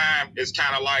same time, it's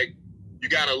kind of like you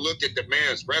got to look at the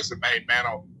man's resume, man,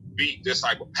 on beat just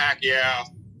like with Pacquiao,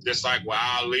 just like with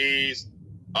Ali's,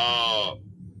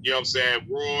 you know what I'm saying,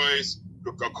 Roy's.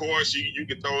 Of course, you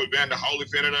can throw Evander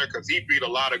Holyfield in there because he beat a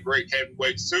lot of great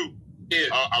heavyweights too. Yeah.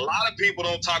 A lot of people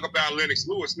don't talk about Lennox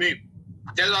Lewis neither.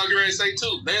 That's what I was ready to say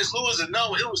too. Lennox Lewis, it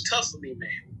was tough for me, man.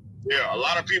 Yeah, a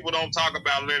lot of people don't talk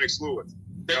about Lennox Lewis.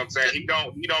 You know what I'm saying? He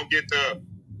don't get the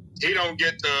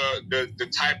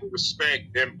type of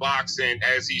respect in boxing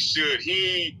as he should.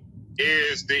 He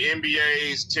is the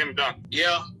NBA's Tim Duncan.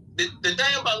 Yeah. The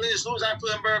thing about Lennox Lewis, I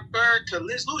put him third because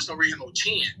Lennox Lewis don't read him on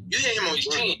chin. You hit him on his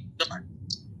chin.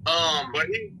 But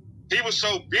he was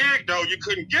so big though, you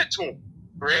couldn't get to him.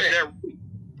 Right.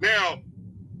 Now,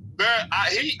 I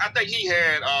think he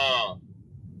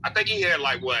had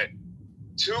like what,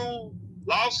 2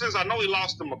 losses. I know he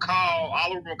lost to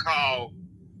Oliver McCall,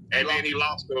 and then he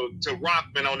lost to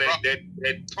Rockman on that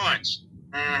punch.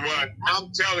 Mm-hmm. But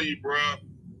I'm telling you, bro,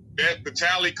 that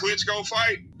Vitaly Klitschko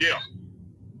fight, yeah,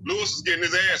 Lewis was getting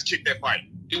his ass kicked that fight.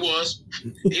 He was.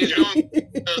 He was young.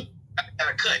 Got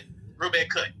a cut, real bad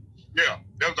cut. Yeah,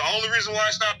 that was the only reason why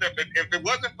I stopped that. If it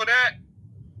wasn't for that,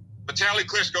 Vitaly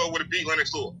Klitschko would have beat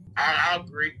Lennox Lewis. I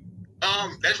agree.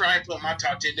 That's right. I put my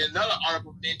top 10. Then another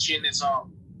honorable mention is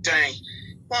dang,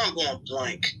 well, I'm going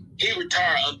blank. He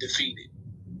retired undefeated.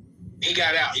 He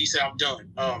got out. He said, "I'm done."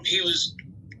 He was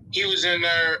in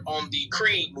there on the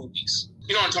Creed movies.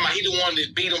 You know what I'm talking about? He the one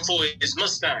that beat him for his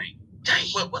Mustang. Dang,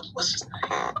 what's his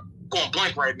name? Going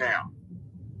blank right now.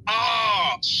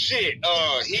 Oh shit!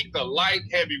 He's the light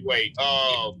heavyweight.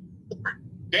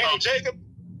 Daniel Jacobs?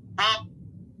 Huh?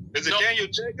 Is it Daniel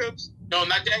Jacobs? No,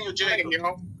 not Daniel Jacobs.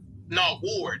 No,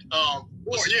 Ward.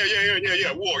 Ward.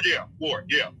 Yeah. Ward.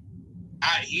 Yeah.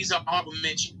 He's an honorable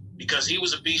mention because he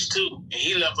was a beast too, and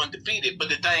he left undefeated. But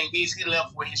the thing is, he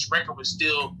left when his record was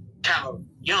still kind of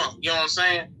young. You know what I'm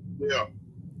saying? Yeah.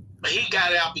 But he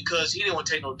got out because he didn't want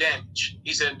to take no damage.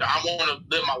 He said, "I want to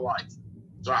live my life,"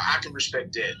 so I can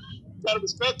respect that. You gotta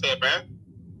respect that, man.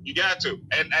 You got to,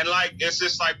 and like it's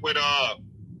just like with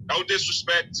no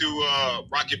disrespect to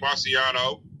Rocky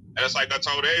Marciano. And it's like I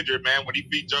told Adrian, man, when he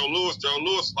beat Joe Louis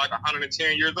is like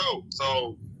 110 years old.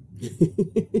 So,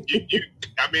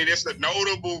 I mean, it's a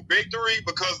notable victory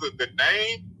because of the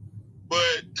name.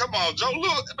 But come on, Joe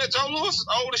Louis is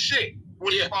old as shit. What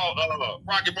do you call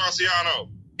Rocky Marciano?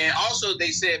 And also,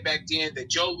 they said back then that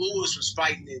Joe Louis was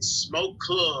fighting in smoke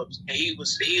clubs, and he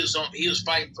was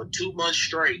fighting for 2 months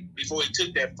straight before he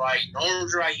took that fight. The only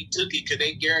reason why he took it because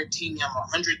they guaranteed him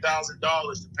 $100,000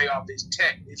 to pay off his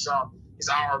tech. His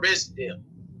IRS deal.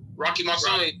 Rocky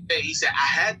Marciano, he said, I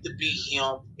had to beat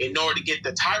him in order to get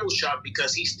the title shot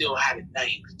because he still had a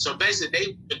name. So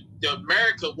basically,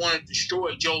 America wanted to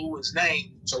destroy Joe Louis'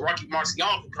 name so Rocky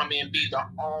Marciano could come in and be the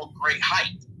all-great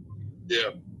hype.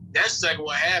 Yeah. That's exactly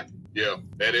what happened. Yeah,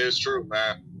 that is true,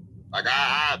 man. Like,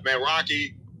 man,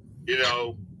 Rocky,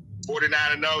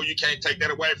 49-0, you can't take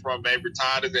that away from him, man.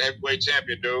 Retired as a heavyweight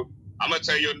champion, dude. I'm going to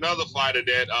tell you another fighter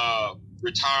that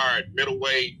retired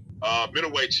middleweight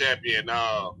champion,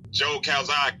 Joe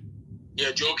Calzaghe.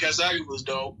 Yeah, Joe Calzaghe was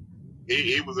dope.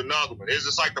 He was another one. It's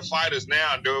just like the fighters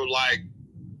now, dude. Like,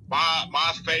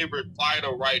 my favorite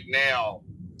fighter right now,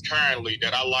 currently,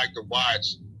 that I like to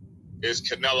watch is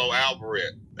Canelo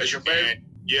Alvarez. That's your favorite?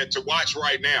 Yeah, to watch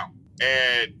right now.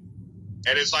 And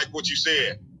it's like what you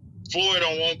said. Floyd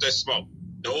don't want that smoke.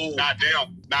 No. Not now.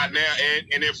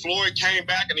 And if Floyd came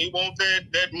back and he wants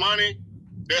that money,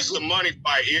 that's the money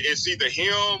fight. It's either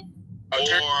him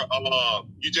or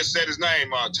you just said his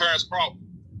name, Terrence Crawford.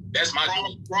 That's my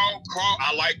Crawford.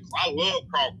 I love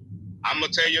Crawford. I'm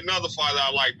gonna tell you another fighter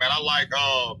I like, man. I like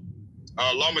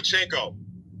Lomachenko.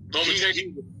 He's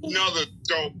another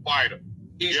dope fighter.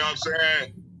 You know what I'm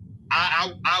saying?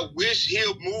 I wish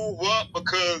he'll move up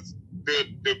because the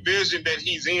division that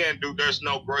he's in, dude, there's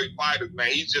no great fighters,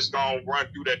 man. He's just gonna run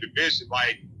through that division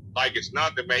like it's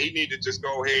nothing, man. He need to just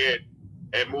go ahead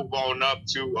and move on up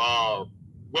to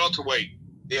welterweight.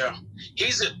 Yeah,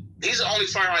 he's the only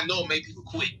fighter I know made people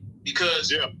quit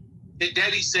because his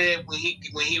daddy said when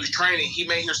he was training, he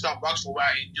made him stop boxing for a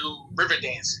while and do river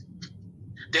dancing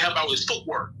to help out with his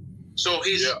footwork. So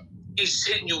he's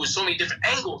hitting you with so many different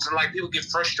angles, and like people get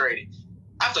frustrated.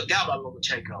 I forgot about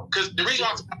Lomachenko because the reason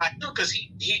I forgot about him because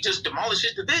he just demolished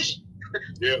his division.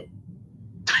 Yeah,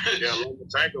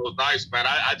 Lomachenko was nice, man.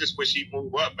 I just wish he'd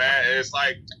move up, man. It's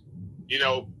like,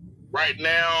 right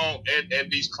now in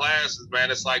these classes,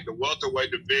 man, it's like the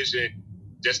welterweight division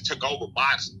just took over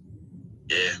boxing.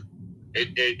 Yeah,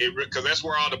 it because that's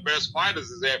where all the best fighters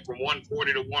is at, from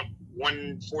 140 to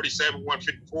 147,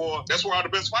 154. That's where all the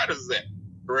best fighters is at.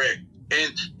 Correct.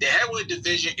 And the heavyweight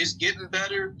division is getting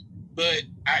better, but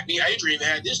Adrian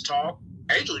had this talk.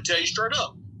 Adrian will tell you straight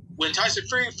up. When Tyson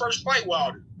Fury first fight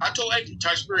Wilder, I told Adrian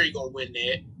Tyson Fury gonna win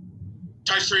that.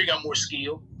 Tyson Fury got more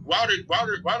skill. Wilder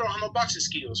don't have no boxing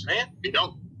skills, man. He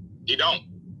don't.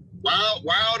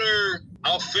 Wilder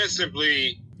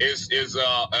offensively is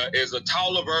a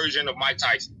taller version of Mike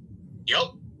Tyson.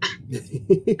 Yep.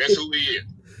 That's who he is.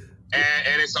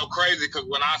 And it's so crazy because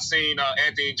when I seen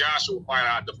Anthony Joshua fight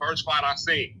out, the first fight I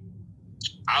seen,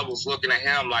 I was looking at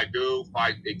him like, dude,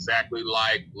 fight exactly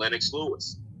like Lennox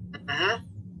Lewis. Mm-hmm.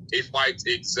 He fights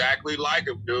exactly like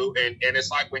him, dude. And it's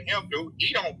like with him, dude,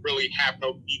 he don't really have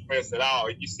no defense at all.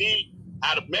 You see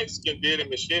how the Mexican did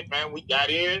him and shit, man. We got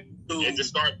in and just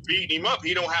started beating him up.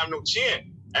 He don't have no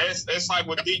chin. And it's like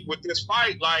with this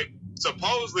fight, like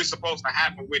supposedly supposed to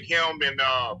happen with him and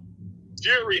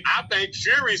Fury. I think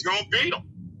Fury's gonna beat him.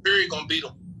 Fury gonna beat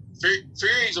him.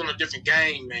 Fury's on a different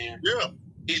game, man. Yeah.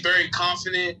 He's very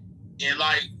confident and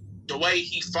like the way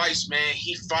he fights, man.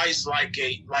 He fights like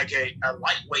a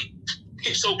lightweight.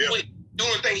 He's so quick. You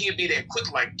wouldn't think he'd be that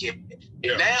quick like him.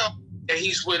 And now that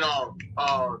he's with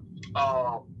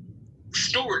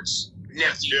Stewart's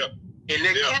nephew, and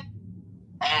that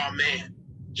oh man,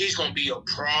 he's gonna be a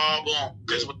problem.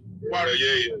 He's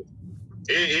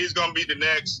gonna be the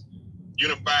next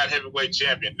unified heavyweight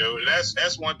champion, dude.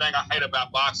 That's one thing I hate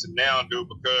about boxing now, dude,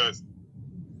 because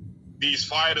these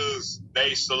fighters,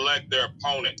 they select their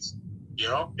opponents. You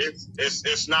know,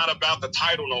 it's not about the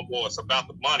title no more. It's about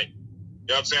the money. You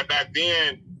know what I'm saying? Back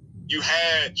then, you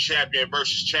had champion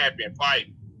versus champion fight.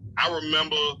 I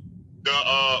remember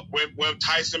when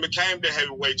Tyson became the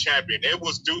heavyweight champion, it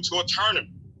was due to a tournament,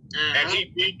 and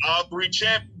he beat all three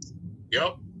champions.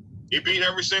 Yep, he beat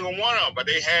every single one of them. But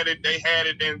they had it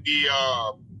in the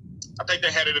I think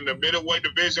they had it in the middleweight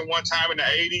division one time in the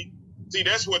 '80s. See,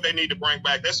 that's what they need to bring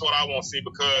back. That's what I want to see,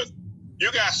 because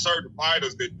you got certain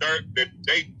fighters that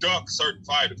they duck certain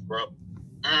fighters, bro.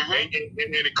 And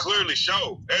it clearly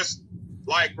shows. That's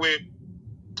like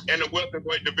in the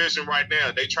welterweight division right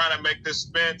now. They trying to make this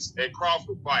Spence and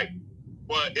Crawford fight,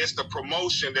 but it's the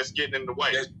promotion that's getting in the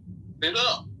way. It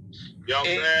up. You know what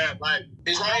I'm saying? Like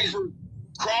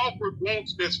Crawford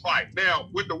wants this fight. Now,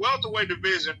 with the welterweight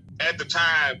division at the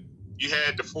time, you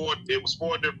had it was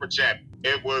four different champions.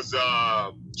 It was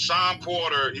Sean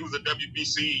Porter. He was a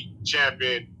WBC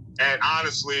champion. And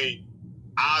honestly,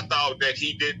 I thought that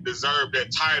he didn't deserve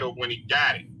that title when he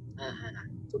got it.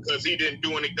 Because he didn't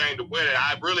do anything to win it.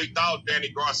 I really thought Danny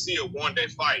Garcia won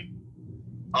that fight.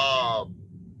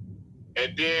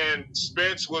 And then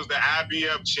Spence was the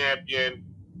IBF champion.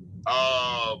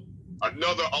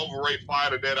 Another overrated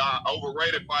fighter that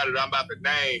I'm about to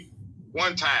name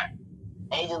one time.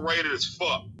 Overrated as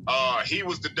fuck. He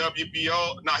was the he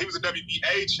was a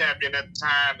WBA champion at the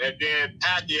time, and then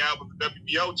Pacquiao was the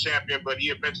WBO champion, but he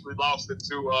eventually lost it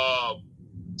to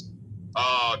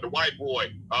the white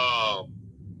boy.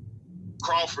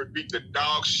 Crawford beat the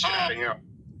dog shit out of him.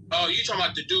 Oh, you talking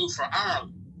about the dude from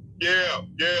Ireland? Yeah.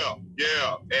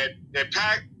 And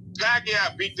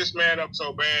Pacquiao beat this man up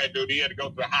so bad, dude, he had to go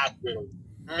to the hospital.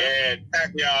 And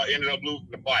Pacquiao ended up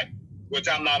losing the fight, which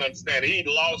I'm not understanding. He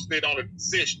lost it on a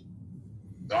decision.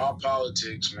 It's all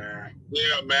politics, man.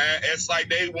 Yeah, man. It's like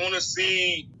they want to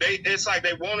see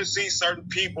certain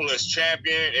people as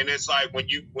champion, and it's like when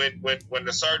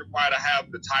the certain fighter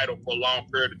have the title for a long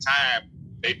period of time,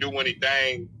 they do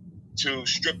anything to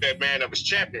strip that man of his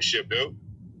championship, dude.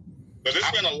 But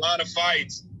there's been a lot of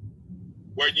fights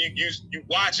where you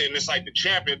watch it and it's like the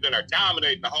champions that are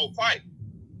dominating the whole fight.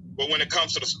 But when it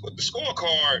comes to the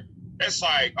scorecard, it's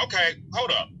like, okay, hold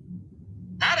up.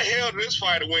 How the hell did this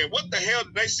fighter win? What the hell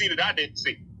did they see that I didn't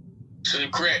see?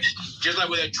 Correct. Just like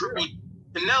with that triple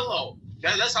Canelo.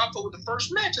 That's how I thought with the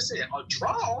first match. I said, a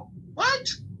draw? What?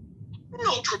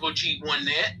 No Triple G won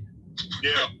that.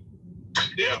 Yeah.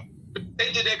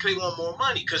 They did that because they want more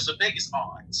money because the biggest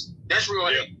odds. That's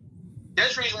real. Yeah.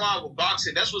 That's the reason why with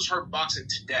boxing, that's what's hurting boxing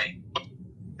today.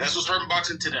 That's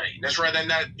why they're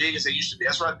not as big as they used to be.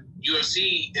 That's why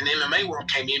UFC and the MMA world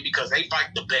came in, because they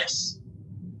fight the best.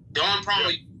 The only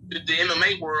problem with the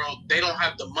MMA world, they don't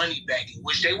have the money backing,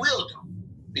 which they will do.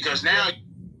 Because now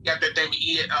you got that thing with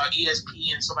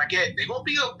ESPN and stuff like that. They're going to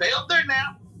be up there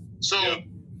now. So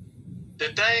the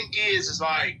thing is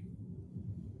like,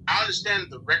 I understand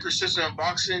the record system of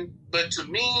boxing, but to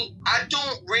me, I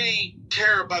don't really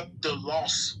care about the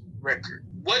loss record.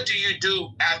 What do you do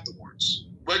afterwards?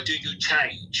 What do you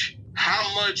change?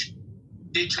 How much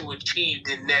did you achieve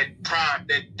in that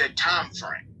time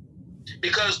frame?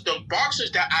 Because the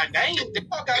boxers that I named, they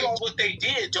all got what they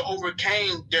did to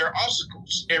overcome their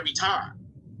obstacles every time.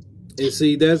 And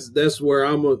see, that's where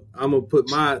I'm gonna put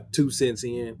my 2 cents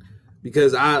in,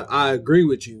 because I agree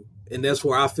with you. And that's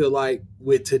where I feel like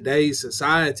with today's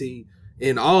society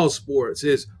in all sports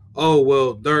is, oh,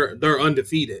 well, they're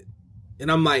undefeated. And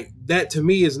I'm like, that to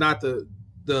me is not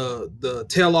the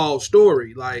tell-all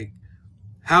story. Like,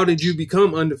 how did you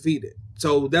become undefeated?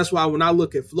 So that's why when I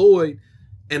look at Floyd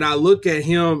and I look at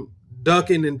him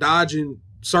ducking and dodging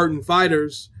certain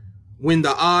fighters when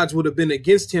the odds would have been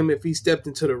against him if he stepped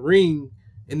into the ring,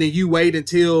 and then you wait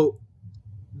until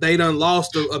they done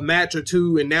lost a match or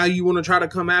two, and now you want to try to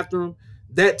come after them.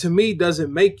 That to me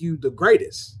doesn't make you the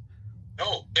greatest.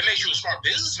 No, it makes you a smart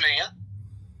businessman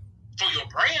for your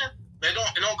brand. It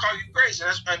don't call you crazy.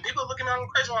 And people looking at me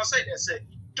crazy when I say that. Say,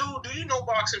 dude, do you know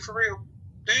boxing for real?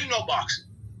 Do you know boxing?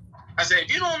 I said,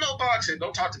 if you don't know boxing,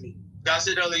 don't talk to me. I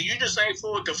said earlier, you just ain't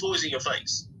Floyd because Floyd's in your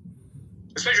face.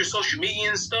 Especially social media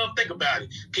and stuff. Think about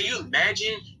it. Can you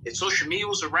imagine if social media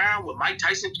was around when Mike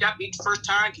Tyson got beat the first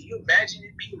time? Can you imagine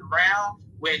it being around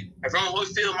when Ron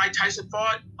Holyfield, Mike Tyson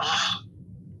fought?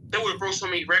 They would have broke so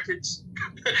many records.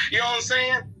 You know what I'm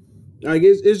saying? Like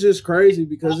it's just crazy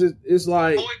because it's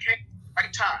like Floyd came at the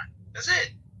right time. That's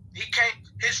it. He came.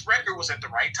 His record was at the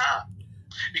right time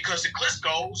because the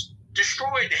Klitschko's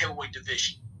destroyed the heavyweight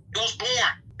division. It was born.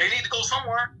 They need to go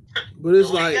somewhere. But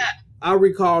it's like I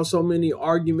recall so many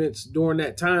arguments during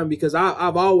that time because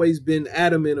I've always been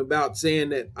adamant about saying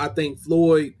that I think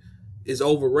Floyd is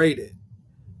overrated.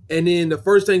 And then the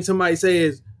first thing somebody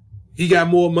says, he got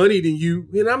more money than you.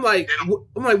 And I'm like,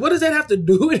 what does that have to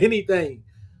do with anything?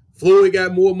 Floyd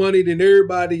got more money than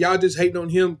everybody. Y'all just hating on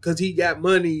him because he got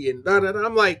money and da da da.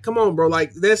 I'm like, come on, bro.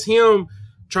 Like, that's him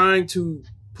trying to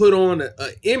put on a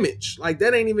image. Like,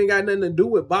 that ain't even got nothing to do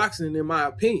with boxing, in my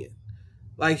opinion.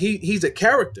 Like, he's a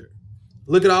character.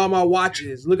 Look at all my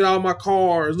watches. Look at all my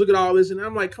cars. Look at all this. And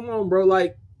I'm like, come on, bro.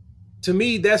 Like, to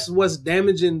me, that's what's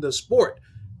damaging the sport.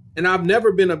 And I've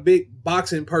never been a big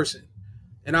boxing person.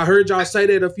 And I heard y'all say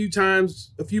that a few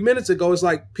times a few minutes ago. It's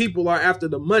like people are after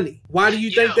the money. Why do you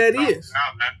think that is?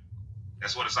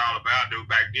 That's what it's all about, dude.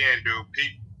 Back then, dude,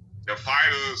 the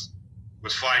fighters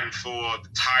was fighting for the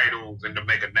titles and to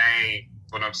make a name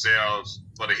for themselves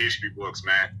for the history books,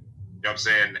 man. You know what I'm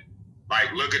saying?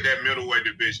 Like, look at that middleweight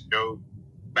division, dude.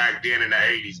 Back then in the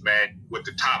 80s, man, with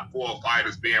the top 4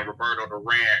 fighters being Roberto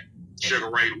Duran, Sugar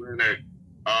Ray Leonard,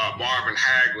 Marvin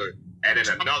Hagler, and then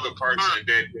another person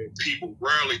that people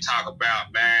rarely talk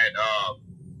about, man,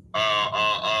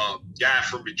 guy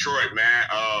from Detroit, man,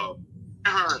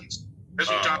 Hearns. That's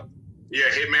what I'm talking. Yeah,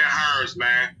 Hitman Hearns,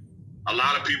 man. A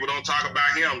lot of people don't talk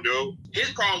about him, dude.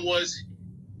 His problem was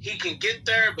he can get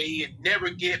there, but he could never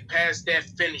get past that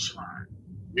finish line.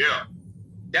 Yeah.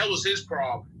 That was his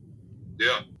problem.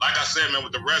 Yeah. Like I said, man,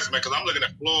 with the resume, because I'm looking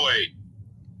at Floyd,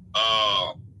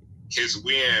 his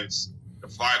wins, the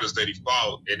fighters that he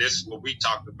fought, and this is what we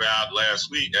talked about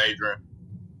last week, Adrian.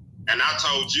 And I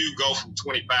told you go from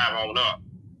 25 on up.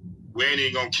 We ain't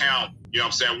even going to count, you know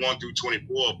what I'm saying, 1 through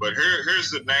 24. But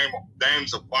here's the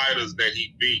names of fighters that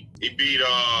he beat. He beat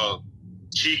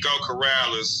Chico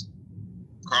Corrales,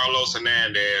 Carlos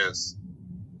Hernandez,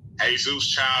 Jesus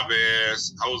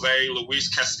Chavez, Jose Luis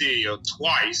Castillo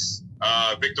twice,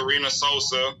 Victorino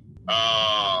Sosa,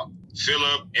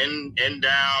 Philip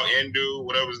Endu,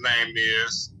 whatever his name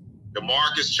is,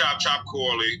 DeMarcus Chop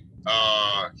Corley,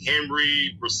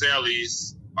 Henry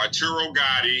Bruselis, Arturo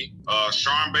Gotti,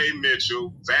 Sean Bay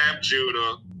Mitchell, Zab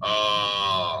Judah,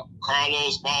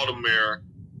 Carlos Baldomir,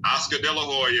 Oscar De La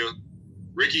Hoya,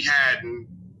 Ricky Hatton,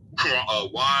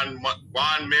 Juan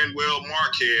Manuel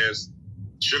Marquez,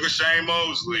 Sugar Shane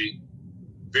Mosley,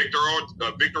 Victor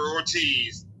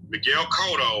Ortiz, Miguel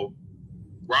Cotto,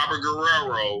 Robert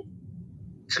Guerrero,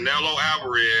 Canelo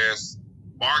Alvarez,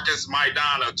 Marcus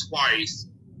Maidana twice,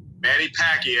 Manny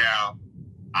Pacquiao,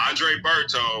 Andre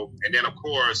Berto, and then, of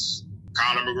course,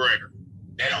 Conor McGregor.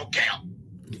 They don't count.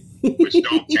 Which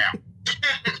don't count.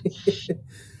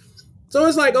 So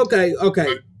it's like, okay.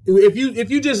 If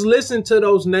you just listen to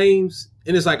those names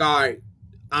and it's like, all right,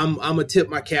 I'm gonna tip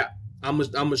my cap. I'm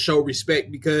gonna show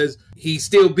respect because he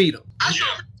still beat him. I show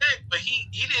respect, but he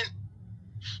didn't.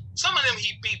 Some of them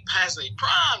he beat past their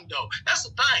prime though. That's the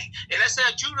thing, and that's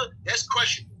how Judah. That's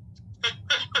questionable.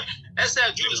 That's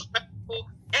how Judah's respectful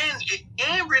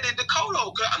and ready to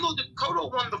Cotto. Cause I know that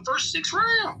Cotto won the first 6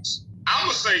 rounds. I'm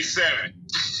gonna say 7.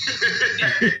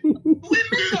 To be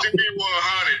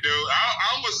 100, dude.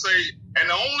 I'm gonna say, and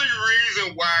the only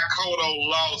reason why Cotto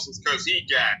lost is because he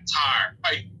got tired.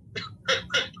 Like,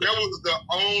 that was the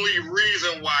only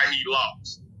reason why he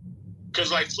lost. Because,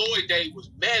 like, Floyd Day was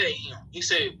mad at him. He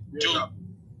said, dude,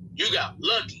 you got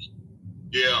lucky.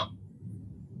 Yeah.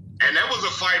 And that was a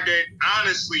fight that,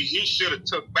 honestly, he should have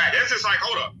took back. That's just like,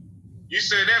 hold up. You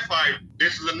said that fight.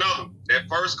 This is another. That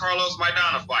first Carlos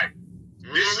Maidana fight.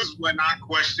 Mm-hmm. This is when I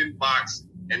question boxing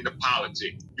and the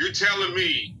politics. You're telling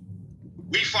me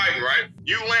we fighting, right?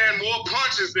 You land more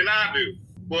punches than I do,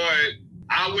 but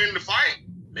I win the fight?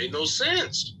 Made no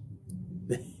sense.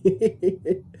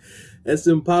 That's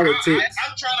in politics.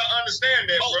 I'm trying to understand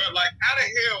that, bro. Like, how the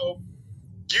hell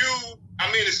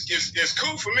I mean, it's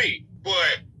cool for me,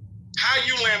 but how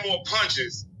you land more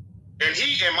punches And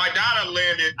Maidana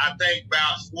landed, I think,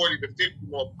 about 40 to 50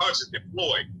 more punches than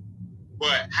Floyd.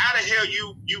 But how the hell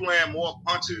you land more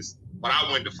punches when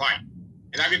I went to fight?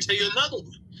 And I can tell you another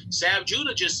one. Sav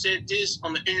Judah just said this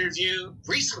on the interview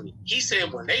recently. He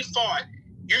said when they fought,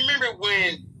 you remember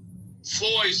when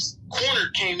Floyd's corner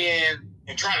came in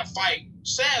and tried to fight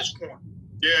Sav's corner?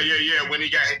 Yeah. When he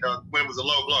got hit, when it was a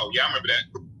low blow. Yeah, I remember that.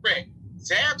 Correct.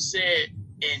 Sav said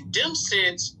in them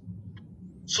sense,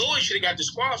 Floyd should have got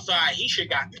disqualified. He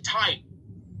should have got the title.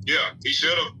 Yeah, he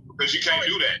should have, because you can't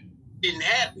do that. Didn't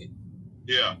happen.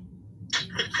 Yeah.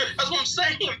 That's what I'm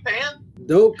saying, man.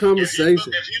 Dope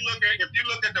conversation. If you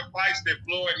look at the fights that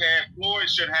Floyd had, Floyd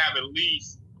should have at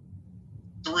least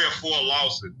 3 or 4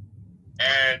 losses.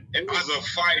 And it was a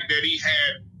fight that he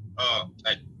had.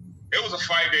 It was a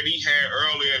fight that he had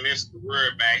earlier in his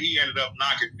career, man. He ended up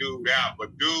knocking dude out,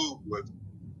 but dude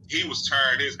was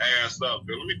tearing his ass up.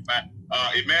 Dude. Let me find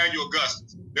Emmanuel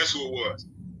Augustus. That's who it was.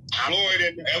 Floyd.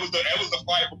 That was the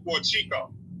fight before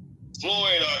Chico.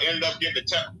 Floyd ended up getting the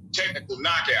technical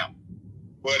knockout.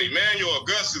 But Emmanuel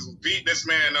Augustus was beating this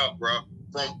man up, bro,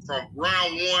 from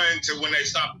round 1 to when they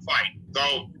stopped the fight.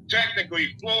 So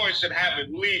technically, Floyd should have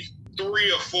at least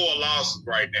 3 or 4 losses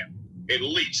right now, at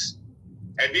least.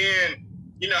 And then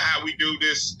you know how we do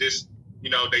this. You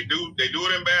know they do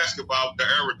it in basketball, the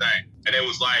everything. And it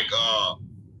was like,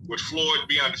 would Floyd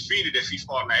be undefeated if he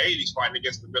fought in the 80s, fighting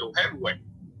against the middle heavyweight?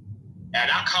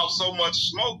 And I caught so much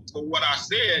smoke for what I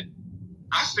said.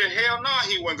 I said, hell no,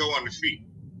 he wouldn't go undefeated.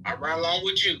 I run along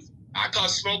with you. I caught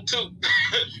smoke too.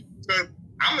 Because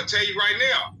I'm gonna tell you right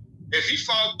now, if he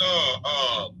fought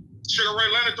Sugar Ray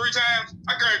Leonard 3 times,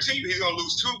 I guarantee you he's gonna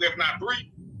lose 2, if not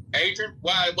 3. Adrian,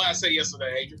 why I say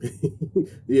yesterday, Adrian?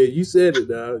 Yeah, you said it,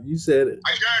 dog. You said it. I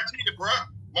guarantee you, bro.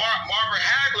 Marvin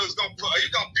Hagler is gonna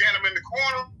pin him in the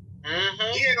corner.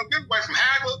 Mm-hmm. He ain't gonna get away from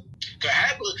Hagler. Cause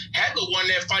Hagler won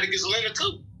that fight against Leonard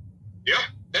too. Yep.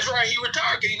 That's right. He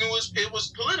retired. He knew it was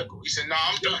political. He said, "No,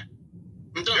 I'm done.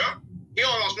 I'm done." Yep. He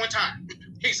only lost 1 time.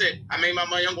 He said, "I made my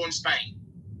money. I'm going to Spain."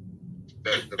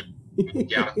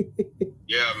 Yeah,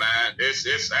 man.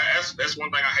 That's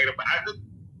one thing I hate about.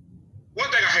 One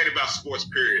thing I hate about sports,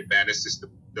 period, man. It's just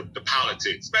the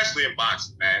politics, especially in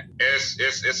boxing, man.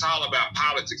 It's all about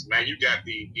politics, man. You got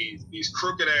these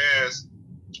crooked ass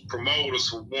promoters,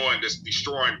 for one, that's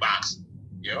destroying boxing.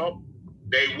 Yep.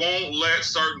 They won't let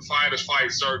certain fighters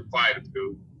fight certain fighters,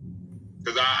 dude.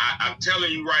 Because I'm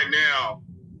telling you right now,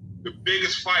 the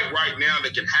biggest fight right now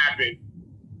that can happen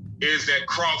is that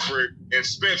Crawford and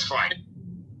Spence fight.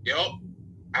 Yep.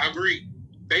 I agree.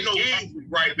 They know easily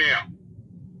right now.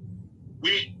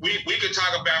 We could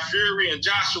talk about Fury and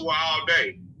Joshua all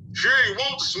day. Fury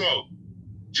wants to smoke.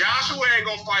 Joshua ain't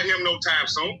gonna fight him no time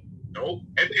soon. Nope.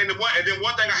 And then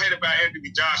one thing I hate about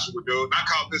Anthony Joshua, dude, and I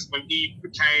caught this when he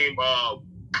became the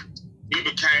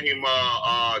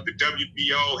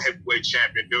WBO heavyweight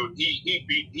champion, dude.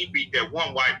 He beat that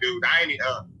one white dude. I ain't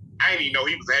even know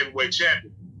he was a heavyweight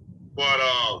champion. But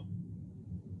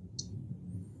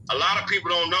a lot of people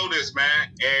don't know this,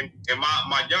 man. And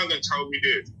my youngin told me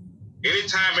this.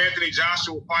 Anytime Anthony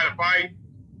Joshua fight a fight,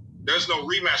 there's no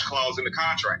rematch clause in the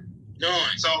contract.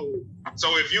 None.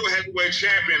 So if you're a heavyweight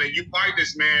champion and you fight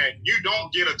this man, you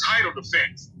don't get a title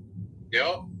defense.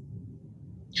 Yep.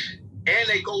 And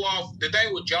they go off the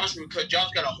thing with Joshua, because Josh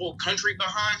got a whole country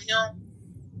behind him.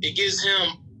 It gives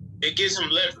him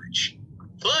leverage.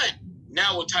 But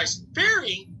now with Tyson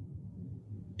Fury,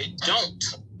 it don't,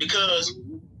 because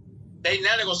they're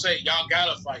gonna say y'all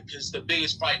gotta fight because it's the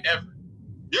biggest fight ever.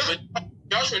 Yeah. But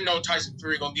Joshua know Tyson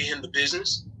Fury gonna get him the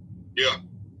business. Yeah.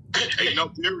 And you know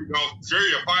Fury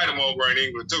will fight him over in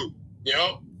England too.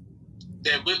 Yep.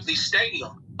 That Wembley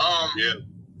Stadium. Yeah.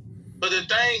 But the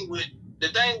thing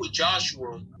with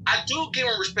Joshua, I do give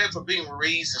him respect for beating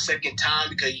Ruiz the second time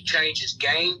because he changed his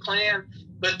game plan.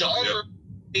 But the only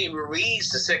beating Ruiz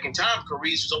the second time because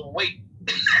Ruiz was overweight.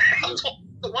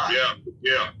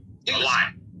 Yeah. He was, a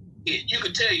lot. You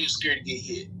could tell he was scared to get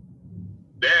hit.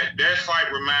 That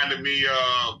fight reminded me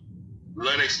of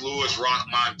Lennox Lewis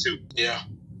Rockmont too. Yeah.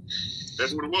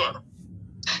 That's what it was.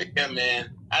 Yeah,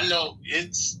 man. I know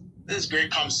this is a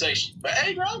great conversation. But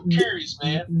hey, bro, I'm curious,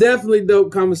 man. Definitely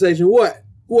dope conversation. What?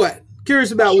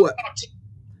 Curious about what?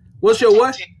 What's your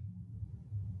what? 10?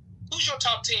 Who's your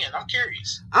top 10? I'm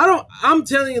curious. I'm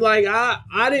telling you, like,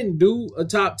 I didn't do a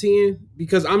top 10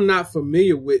 because I'm not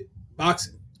familiar with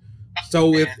boxing.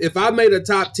 So if I made a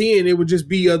top 10, it would just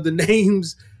be of the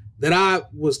names that I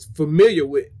was familiar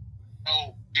with.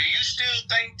 Oh, do you still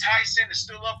think Tyson is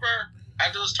still up there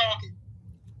after us talking?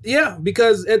 Yeah,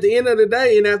 because at the end of the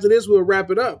day, and after this, we'll wrap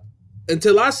it up.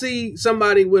 Until I see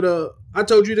somebody with I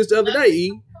told you this the other day,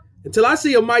 E. Until I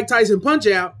see a Mike Tyson punch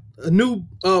out, a new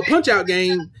punch out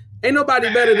game, ain't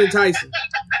nobody better than Tyson.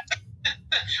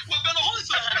 Well, Bill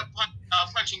Holyfield had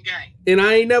a punching game. And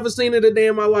I ain't never seen it a day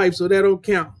in my life, so that don't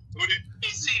count.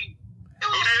 Easy. It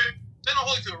was Bill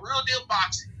Holyfield, real deal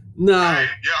boxing. No. Hey,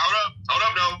 yeah, hold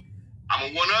up, though. I'm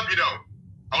going to one-up you, though.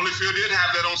 Holyfield did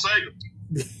have that on Sega.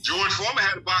 George Foreman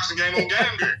had a boxing game on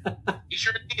Game Gear. He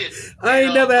sure did. I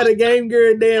ain't never had a Game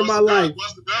Gear a day in my life.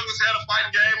 Buster Douglas had a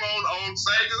fighting game on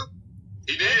Sega.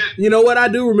 He did. You know what? I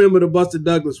do remember the Buster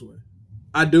Douglas one.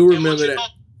 I do remember that.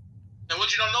 And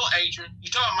what you don't know, Adrian, you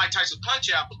talking about Mike Tyson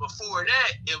punch out, but before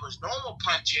that, it was normal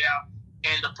punch out,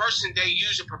 and the person they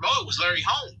used to promote it was Larry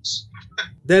Holmes.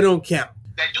 That don't count.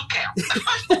 That do count.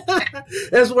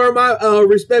 That's where my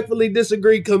respectfully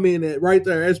disagree come in at right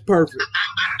there. That's perfect.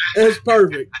 That's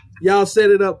perfect. Y'all set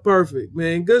it up perfect,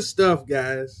 man. Good stuff,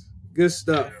 guys. Good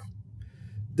stuff. Yeah.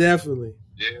 Definitely.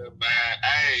 Yeah, man.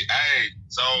 Hey.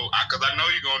 So, because I know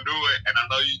you're going to do it, and I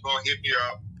know you're going to hit me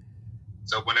up.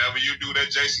 So, whenever you do that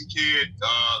Jason Kidd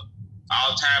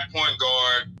all-time point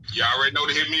guard, you already know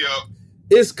to hit me up.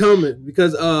 It's coming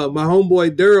because my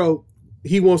homeboy Duro,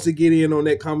 he wants to get in on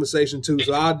that conversation too.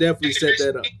 So I'll definitely set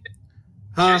that up.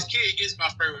 Huh? This kid is my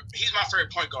favorite. He's my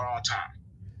favorite point guard all time.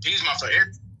 He's my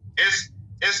favorite.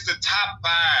 It's the top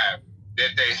 5 that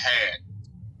they had.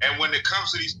 And when it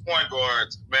comes to these point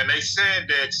guards, man, they said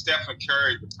that Stephen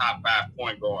Curry is the top 5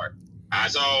 point guard.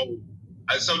 So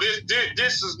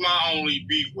this is my only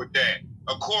beef with that.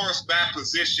 Of course, by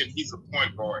position, he's a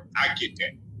point guard. I get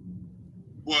that.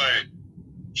 But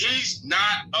he's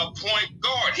not a point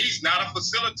guard. He's not a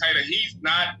facilitator. He's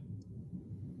not.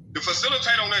 The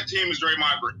facilitator on that team is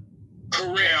Draymond Green.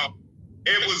 Correct.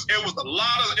 It was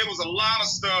a lot of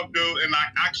stuff, dude, and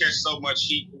I catch so much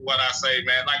heat for what I say,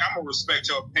 man. Like, I'm gonna respect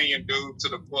your opinion, dude, to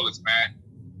the fullest, man.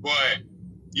 But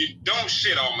you don't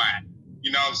shit on mine.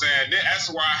 You know what I'm saying? That's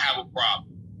where I have a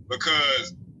problem.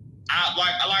 Because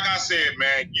like I said,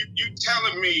 man, you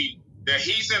telling me that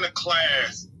he's in a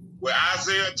class with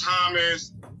Isaiah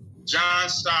Thomas, John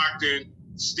Stockton,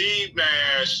 Steve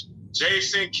Nash,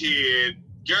 Jason Kidd,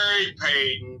 Gary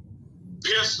Payton,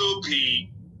 Pistol Pete.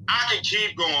 I can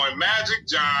keep going. Magic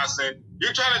Johnson.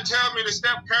 You're trying to tell me that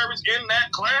Steph Curry's in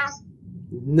that class?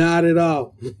 Not at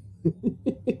all.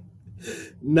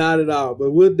 Not at all.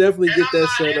 But we'll definitely get that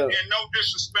set up. And no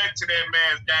disrespect to that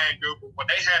man's game, dude, but when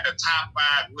they had the top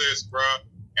 5 list, bro,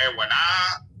 and when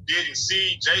I didn't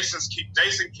see Jason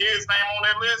Kidd's name on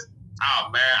that list, oh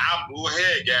man, I blew a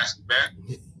head gasket,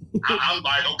 man. I'm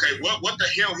like, okay, what the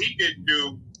hell he didn't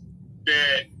do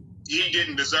that he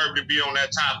didn't deserve to be on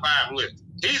that top 5 list?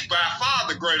 He's by far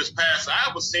the greatest passer I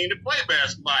ever seen to play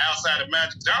basketball outside of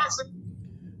Magic Johnson.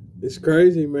 It's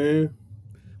crazy, man.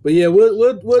 But yeah,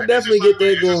 we'll definitely get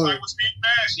that going. Just like with Steve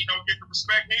Nash, he don't get the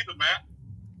respect either, man.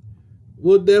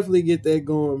 We'll definitely get that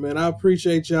going, man. I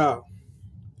appreciate y'all.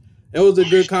 That was a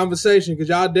good conversation because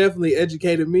y'all definitely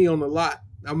educated me on a lot.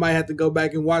 I might have to go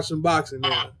back and watch some boxing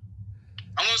now.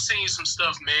 I'm gonna send you some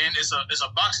stuff, man. It's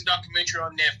a boxing documentary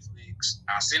on Netflix.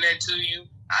 I'll send that to you.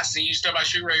 I seen you stuff about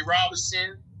Sugar Ray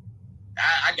Robinson.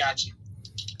 I got you.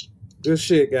 Good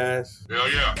shit, guys. Hell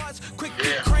yeah. Quick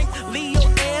to crank, leave your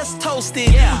ass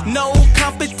toasted. No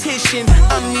competition,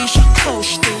 Amnesia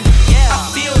coasting.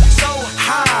 I feel so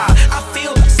high, I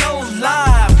feel so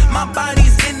live. My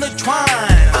body's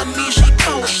intertwined.